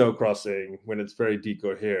is no crossing when it's very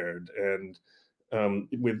decohered. And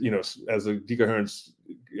as the decoherence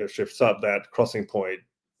shifts up, that crossing point,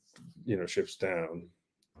 shifts down.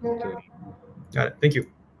 Okay. Got it. Thank you.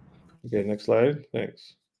 Okay, next slide.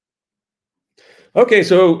 Thanks. Okay,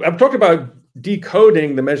 so I've talked about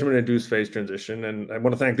decoding the measurement-induced phase transition, and I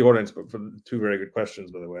want to thank the audience for 2 very good questions,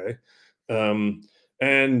 by the way.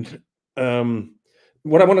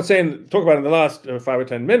 What I want to say and talk about in the last 5 or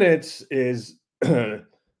 10 minutes is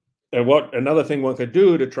what another thing one could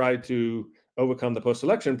do to try to overcome the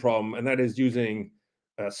post-selection problem, and that is using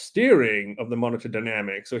steering of the monitor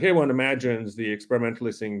dynamics. So here one imagines the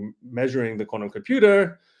experimentalist measuring the quantum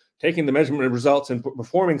computer, taking the measurement results and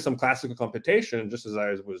performing some classical computation, just as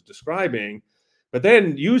I was describing, but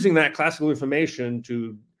then using that classical information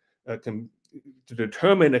to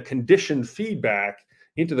determine a conditioned feedback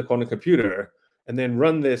into the quantum computer, and then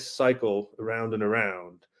run this cycle around and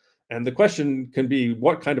around. And the question can be,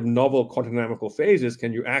 what kind of novel quantum dynamical phases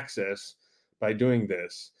can you access by doing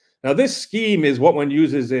this? Now, this scheme is what one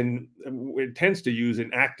uses it tends to use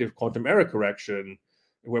in active quantum error correction,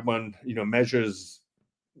 where one measures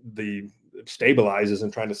stabilizes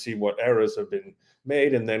and trying to see what errors have been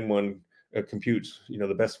made, and then one compute,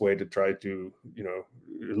 the best way to try to,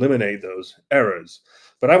 eliminate those errors.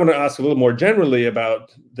 But I want to ask a little more generally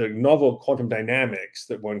about the novel quantum dynamics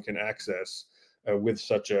that one can access with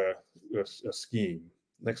such a scheme.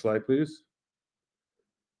 Next slide, please.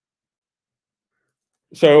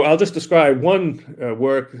 So I'll just describe one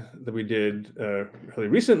work that we did really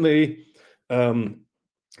recently,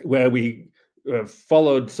 where we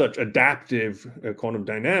followed such adaptive quantum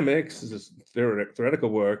dynamics. This is theoretical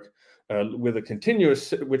work with a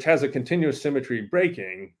continuous, which has a continuous symmetry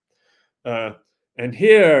breaking. And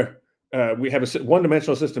here we have a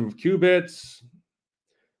one-dimensional system of qubits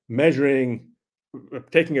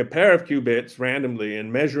taking a pair of qubits randomly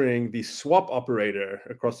and measuring the swap operator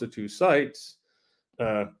across the two sites.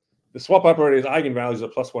 The swap operator's eigenvalues are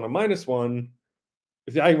 +1 and -1.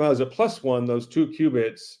 If the eigenvalues are +1, those two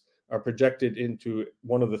qubits are projected into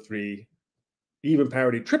one of the three even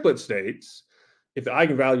parity triplet states. If the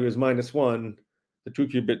eigenvalue is -1, the two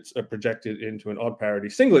qubits are projected into an odd parity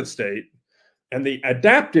singlet state. And the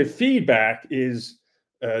adaptive feedback is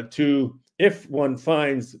if one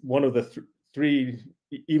finds one of the three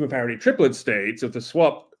even parity triplet states, if the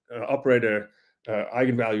swap operator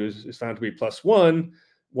eigenvalue is found to be +1,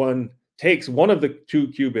 one takes one of the two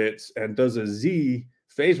qubits and does a Z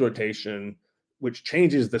phase rotation, which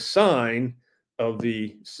changes the sign of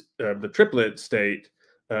the triplet state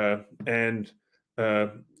and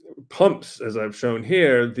pumps, as I've shown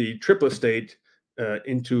here, the triplet state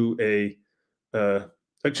into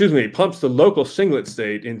pumps the local singlet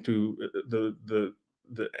state into the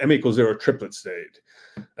m = 0 triplet state.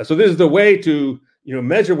 So this is the way to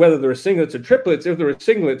measure whether there are singlets or triplets. If there are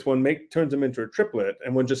singlets, one turns them into a triplet,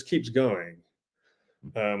 and one just keeps going.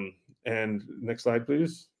 And next slide,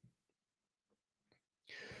 please.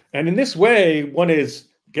 And in this way, one is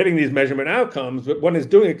getting these measurement outcomes, but one is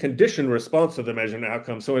doing a conditioned response to the measurement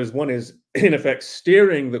outcomes. So one is, in effect,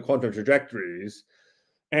 steering the quantum trajectories.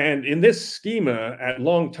 And in this schema, at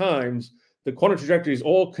long times, the quantum trajectories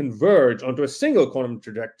all converge onto a single quantum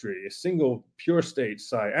trajectory, a single pure state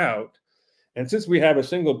psi out. And since we have a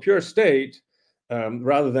single pure state,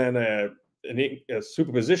 rather than a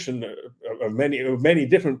superposition of many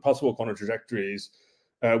different possible quantum trajectories,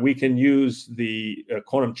 we can use the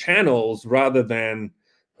quantum channels rather than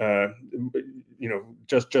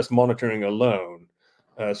just monitoring alone.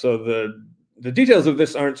 So the details of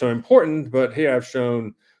this aren't so important, but here I've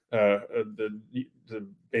shown the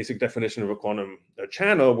basic definition of a quantum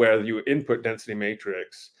channel, where your input density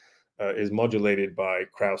matrix is modulated by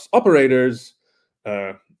Krauss operators,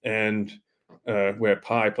 and where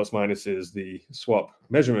pi ± is the swap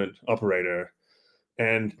measurement operator.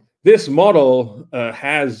 And this model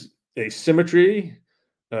has a symmetry.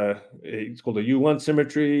 It's called a U1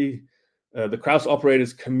 symmetry. The Krauss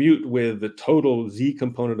operators commute with the total Z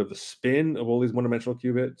component of the spin of all these one-dimensional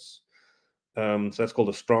qubits. So that's called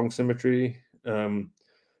a strong symmetry.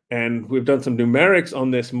 And we've done some numerics on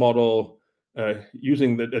this model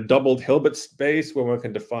using a doubled Hilbert space, where one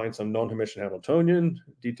can define some non-Hermitian Hamiltonian.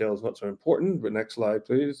 Details not so important, but next slide,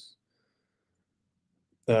 please.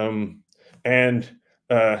 And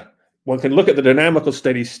one can look at the dynamical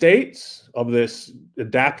steady states of this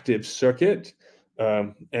adaptive circuit.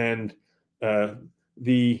 And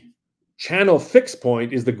the channel fixed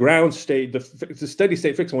point is the ground state. The steady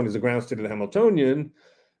state fixed point is the ground state of the Hamiltonian.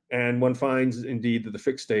 And one finds, indeed, that the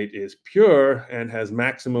fixed state is pure and has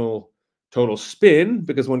maximal total spin,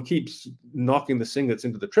 because one keeps knocking the singlets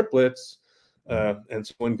into the triplets. And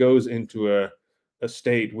so one goes into a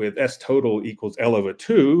state with S total equals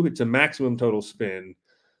L/2. It's a maximum total spin.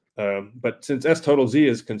 But since S total Z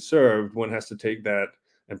is conserved, one has to take that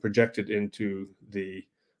and project it into the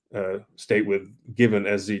state with given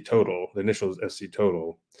SZ total, the initial SZ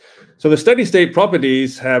total. So the steady state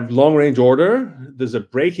properties have long range order. There's a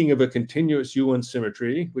breaking of a continuous U1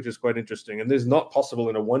 symmetry, which is quite interesting. And this is not possible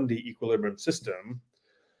in a 1D equilibrium system,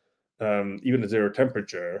 even at 0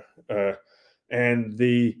 temperature. And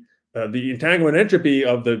the entanglement entropy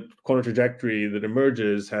of the quantum trajectory that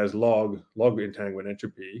emerges has log entanglement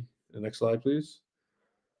entropy. The next slide, please.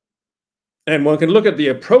 And one can look at the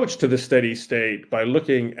approach to the steady state by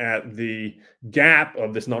looking at the gap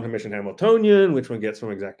of this non-Hermitian Hamiltonian, which one gets from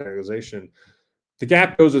exactization. The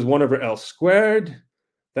gap goes as 1/L².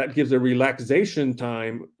 That gives a relaxation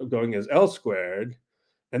time going as L².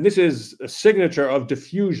 And this is a signature of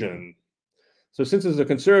diffusion. So since there's a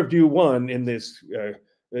conserved U1 in this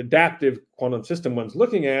adaptive quantum system one's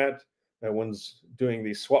looking at, one's doing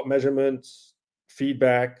these swap measurements,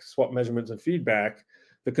 feedback, swap measurements and feedback,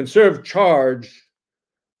 the conserved charge,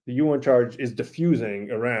 the U1 charge, is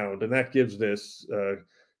diffusing around, and that gives this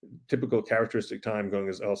typical characteristic time going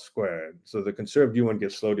as L squared. So the conserved U1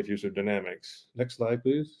 gives slow diffusive dynamics. Next slide,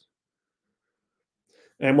 please.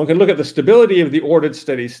 And one can look at the stability of the ordered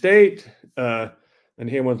steady state. And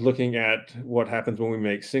here one's looking at what happens when we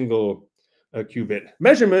make single qubit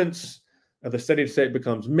measurements. The steady state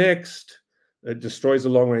becomes mixed. It destroys the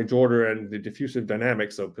long-range order, and the diffusive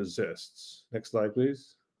dynamics so persists. Next slide,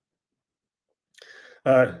 please.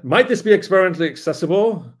 Might this be experimentally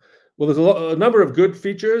accessible? Well, there's a number of good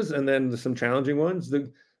features, and then there's some challenging ones.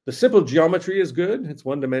 The simple geometry is good. It's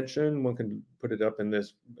one dimension. One can put it up in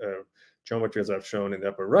this geometry as I've shown in the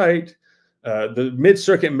upper right. The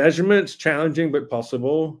mid-circuit measurements, challenging but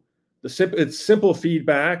possible. It's simple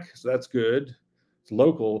feedback, so that's good. It's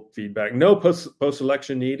local feedback. No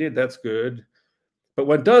post-selection needed, that's good. But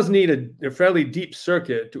one does need a fairly deep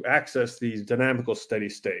circuit to access these dynamical steady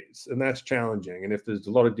states, and that's challenging. And if there's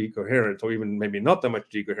a lot of decoherence, or even maybe not that much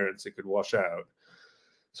decoherence, it could wash out.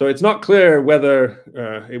 So it's not clear whether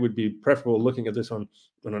it would be preferable looking at this on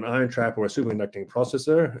an ion trap or a superconducting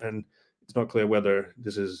processor, and it's not clear whether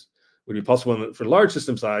this would be possible for large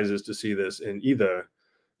system sizes to see this in either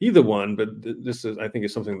one. But this is, I think,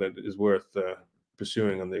 is something that is worth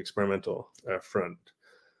pursuing on the experimental front.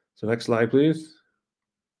 So next slide, please.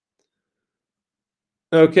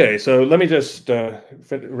 Okay, so let me just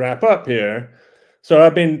wrap up here. So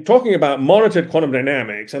I've been talking about monitored quantum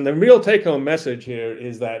dynamics, and the real take-home message here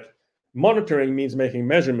is that monitoring means making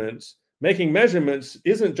measurements. Making measurements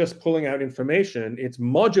isn't just pulling out information, it's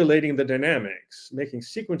modulating the dynamics. Making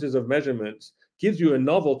sequences of measurements gives you a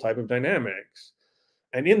novel type of dynamics.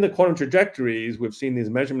 And in the quantum trajectories, we've seen these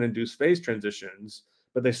measurement-induced phase transitions,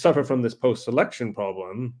 but they suffer from this post-selection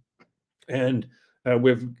problem. And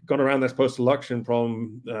we've gone around this post-selection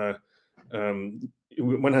problem.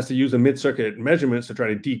 One has to use the mid-circuit measurements to try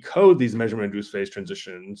to decode these measurement-induced phase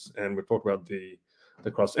transitions. And we've talked about the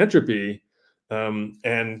cross entropy.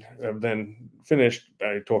 And then finished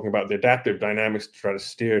by talking about the adaptive dynamics to try to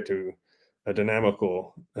steer to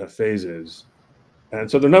dynamical phases. And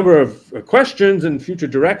so the number of questions and future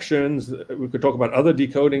directions, we could talk about other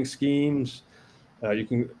decoding schemes. You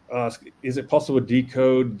can ask, is it possible to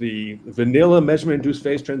decode the vanilla measurement-induced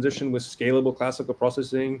phase transition with scalable classical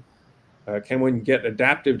processing? Can one get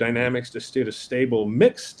adaptive dynamics to steer to stable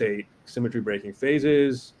mixed state symmetry breaking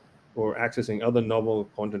phases, or accessing other novel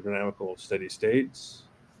quantum dynamical steady states?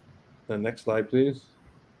 The next slide, please.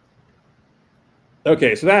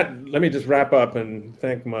 Okay, so let me just wrap up and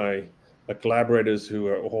thank my collaborators who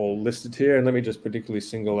are all listed here. And let me just particularly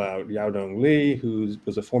single out Yaodong Li, who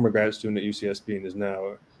was a former graduate student at UCSB and is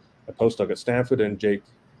now a postdoc at Stanford, and Jake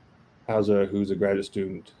Hauser, who's a graduate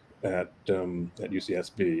student at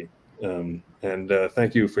UCSB.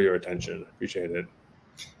 Thank you for your attention. Appreciate it.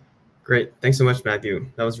 Great. Thanks so much, Matthew.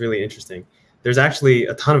 That was really interesting. There's actually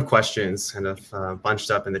a ton of questions kind of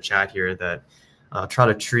bunched up in the chat here that I'll try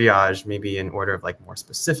to triage maybe in order of like more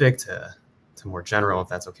specific to more general, if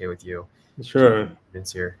that's okay with you. Sure.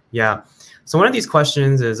 Here. Yeah. So one of these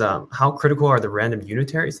questions is how critical are the random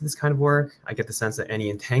unitaries to this kind of work? I get the sense that any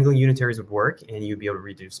entangling unitaries would work and you'd be able to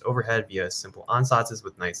reduce overhead via simple ansatz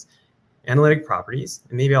with nice analytic properties.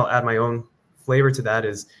 And maybe I'll add my own flavor to that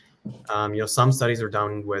is, some studies are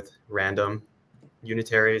done with random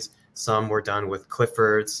unitaries. Some were done with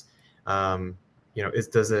Cliffords.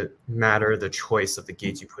 Does it matter the choice of the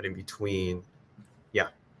gates you put in between? Yeah.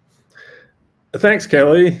 Thanks,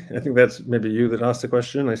 Kelly. I think that's maybe you that asked the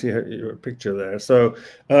question. I see your picture there. So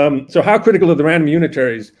how critical are the random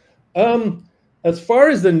unitaries? As far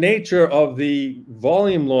as the nature of the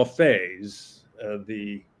volume law phase,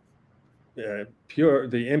 the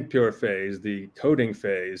impure phase, the coding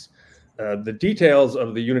phase, the details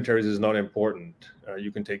of the unitaries is not important.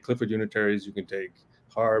 You can take Clifford unitaries, you can take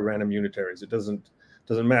hard random unitaries. It doesn't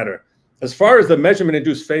matter. As far as the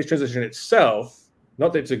measurement-induced phase transition itself,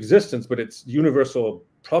 not its existence, but its universal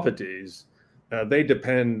properties, they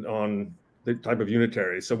depend on the type of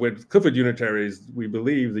unitary. So with Clifford unitaries, we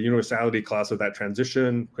believe the universality class of that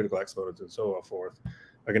transition, critical exponents, and so forth,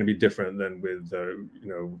 are going to be different than with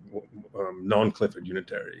non-Clifford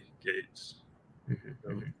unitary gates.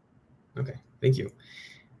 Mm-hmm. Okay, thank you.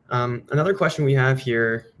 Another question we have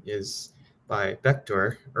here is by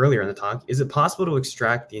Vector earlier in the talk. Is it possible to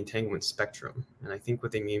extract the entanglement spectrum? And I think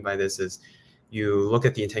what they mean by this is you look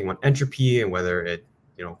at the entanglement entropy and whether it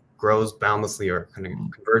grows boundlessly or kind of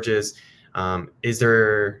converges. Is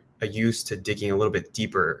there a use to digging a little bit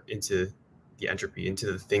deeper into the entropy,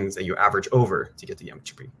 into the things that you average over to get the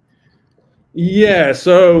entropy? Yeah,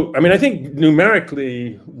 so I think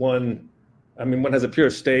numerically one has a pure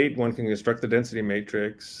state, one can construct the density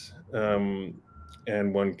matrix, and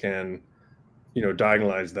one can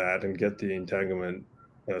diagonalize that and get the entanglement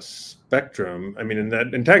spectrum. I mean, in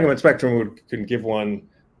that entanglement spectrum can give one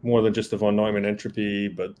more than just the von Neumann entropy,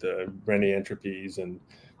 but the Renyi entropies, and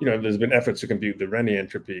there's been efforts to compute the Renyi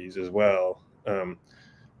entropies as well.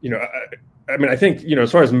 I mean, I think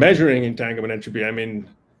as far as measuring entanglement entropy, I mean,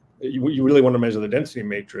 you really want to measure the density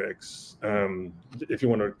matrix if you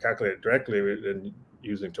want to calculate it directly and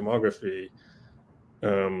using tomography.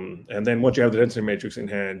 And then once you have the density matrix in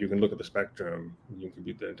hand, you can look at the spectrum. You can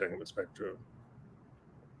compute the entanglement spectrum.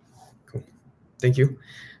 Cool. Thank you.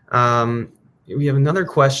 We have another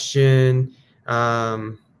question,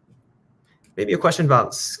 maybe a question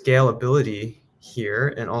about scalability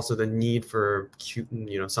here, and also the need for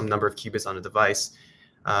some number of qubits on a device.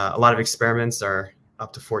 A lot of experiments are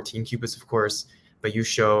up to 14 qubits, of course, but you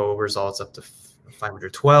show results up to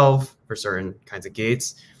 512 for certain kinds of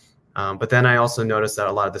gates. But then I also noticed that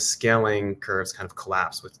a lot of the scaling curves kind of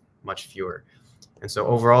collapse with much fewer. And so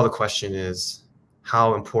overall, the question is,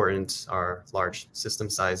 how important are large system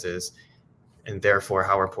sizes? And therefore,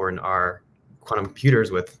 how important are quantum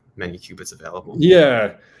computers with many qubits available?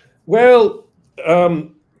 Yeah, well,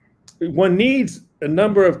 one needs a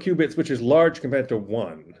number of qubits which is large compared to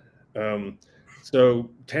 1. So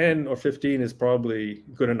 10 or 15 is probably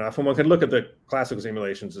good enough. And one can look at the classical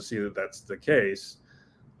simulations to see that that's the case.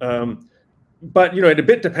 But it a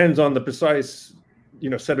bit depends on the precise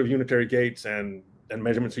set of unitary gates and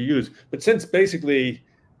measurements you use. But since basically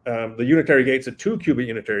the unitary gates are 2-qubit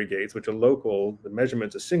unitary gates, which are local, the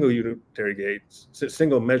measurements are single unitary gates,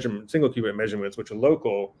 single qubit measurements, which are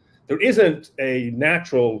local, there isn't a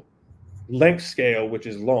natural length scale which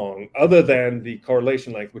is long, other than the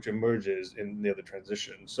correlation length which emerges in the other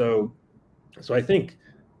transition. So I think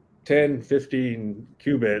 10, 15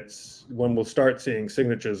 qubits, one will start seeing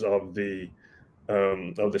signatures of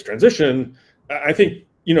this transition. I think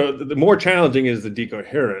the more challenging is the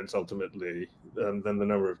decoherence ultimately than the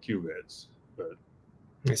number of qubits. But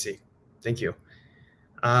I see. Thank you.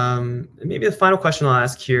 Maybe the final question I'll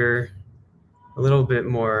ask here, a little bit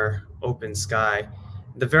more open sky.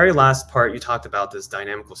 The very last part, you talked about this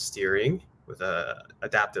dynamical steering with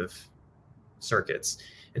adaptive circuits.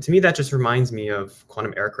 And to me, that just reminds me of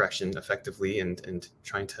quantum error correction effectively, and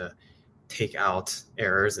trying to take out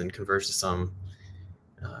errors and converge to some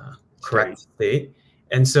correct state.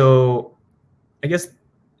 And so I guess,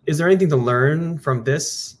 is there anything to learn from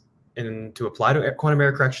this and to apply to quantum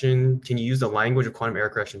error correction? Can you use the language of quantum error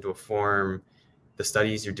correction to inform the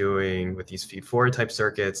studies you're doing with these feed-forward type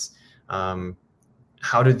circuits?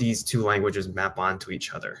 How do these two languages map onto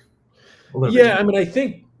each other? Yeah, I mean, I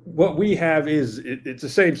think what we have is it's the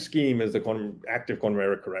same scheme as the active quantum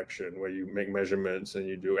error correction, where you make measurements and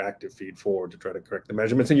you do active feed forward to try to correct the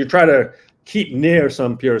measurements, and you try to keep near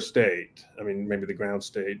some pure state. I mean, maybe the ground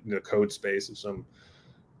state, the code space of some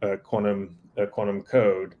quantum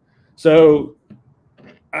code. So,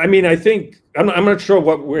 I mean, I think I'm not sure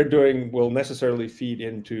what we're doing will necessarily feed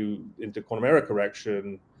into quantum error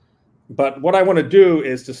correction, but what I want to do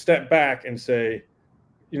is to step back and say,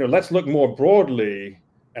 let's look more broadly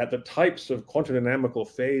at the types of quantum dynamical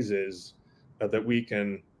phases that we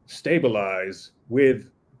can stabilize with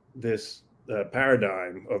this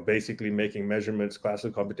paradigm of basically making measurements,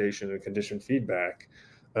 classical computation, and conditioned feedback,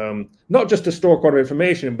 not just to store quantum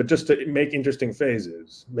information, but just to make interesting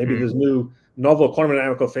phases. Maybe there's new novel quantum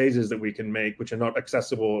dynamical phases that we can make, which are not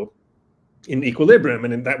accessible in equilibrium.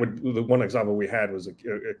 And the one example we had was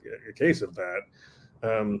a case of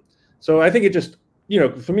that. So I think it just,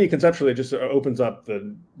 for me, conceptually, it just opens up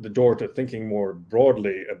the door to thinking more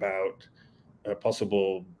broadly about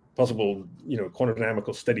possible quantum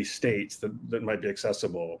dynamical steady states that might be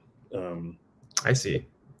accessible. I see.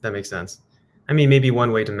 That makes sense. I mean, maybe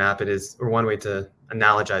one way to map it is, or one way to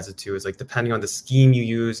analogize it to, is like, depending on the scheme you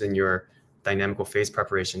use in your dynamical phase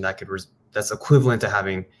preparation, that's equivalent to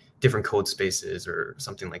having different code spaces or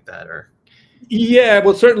something like that. Or yeah,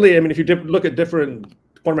 well, certainly. I mean, if you look at different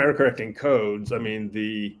quantum error correcting codes, I mean,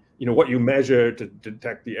 what you measure to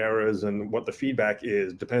detect the errors and what the feedback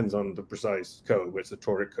is depends on the precise code, whether it's the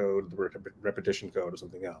toric code, the repetition code, or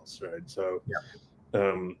something else, right? So,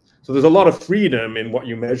 so there's a lot of freedom in what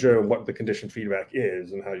you measure and what the conditioned feedback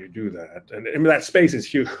is and how you do that. And I mean, that space is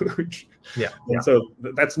huge. And so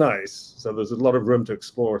that's nice. So there's a lot of room to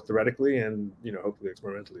explore theoretically and, hopefully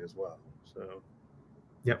experimentally as well. So.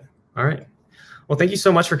 Yep. All right. Well, thank you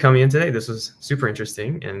so much for coming in today. This was super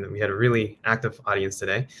interesting, and we had a really active audience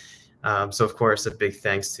today. So, of course, a big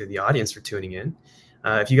thanks to the audience for tuning in.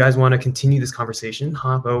 If you guys want to continue this conversation,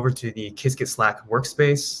 hop over to the Qiskit Slack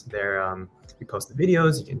workspace. There, we post the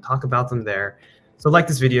videos. You can talk about them there. So like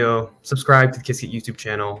this video, subscribe to the Qiskit YouTube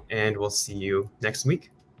channel, and we'll see you next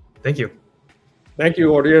week. Thank you. Thank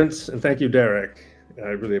you, audience, and thank you, Derek. I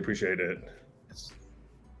really appreciate it. Yes.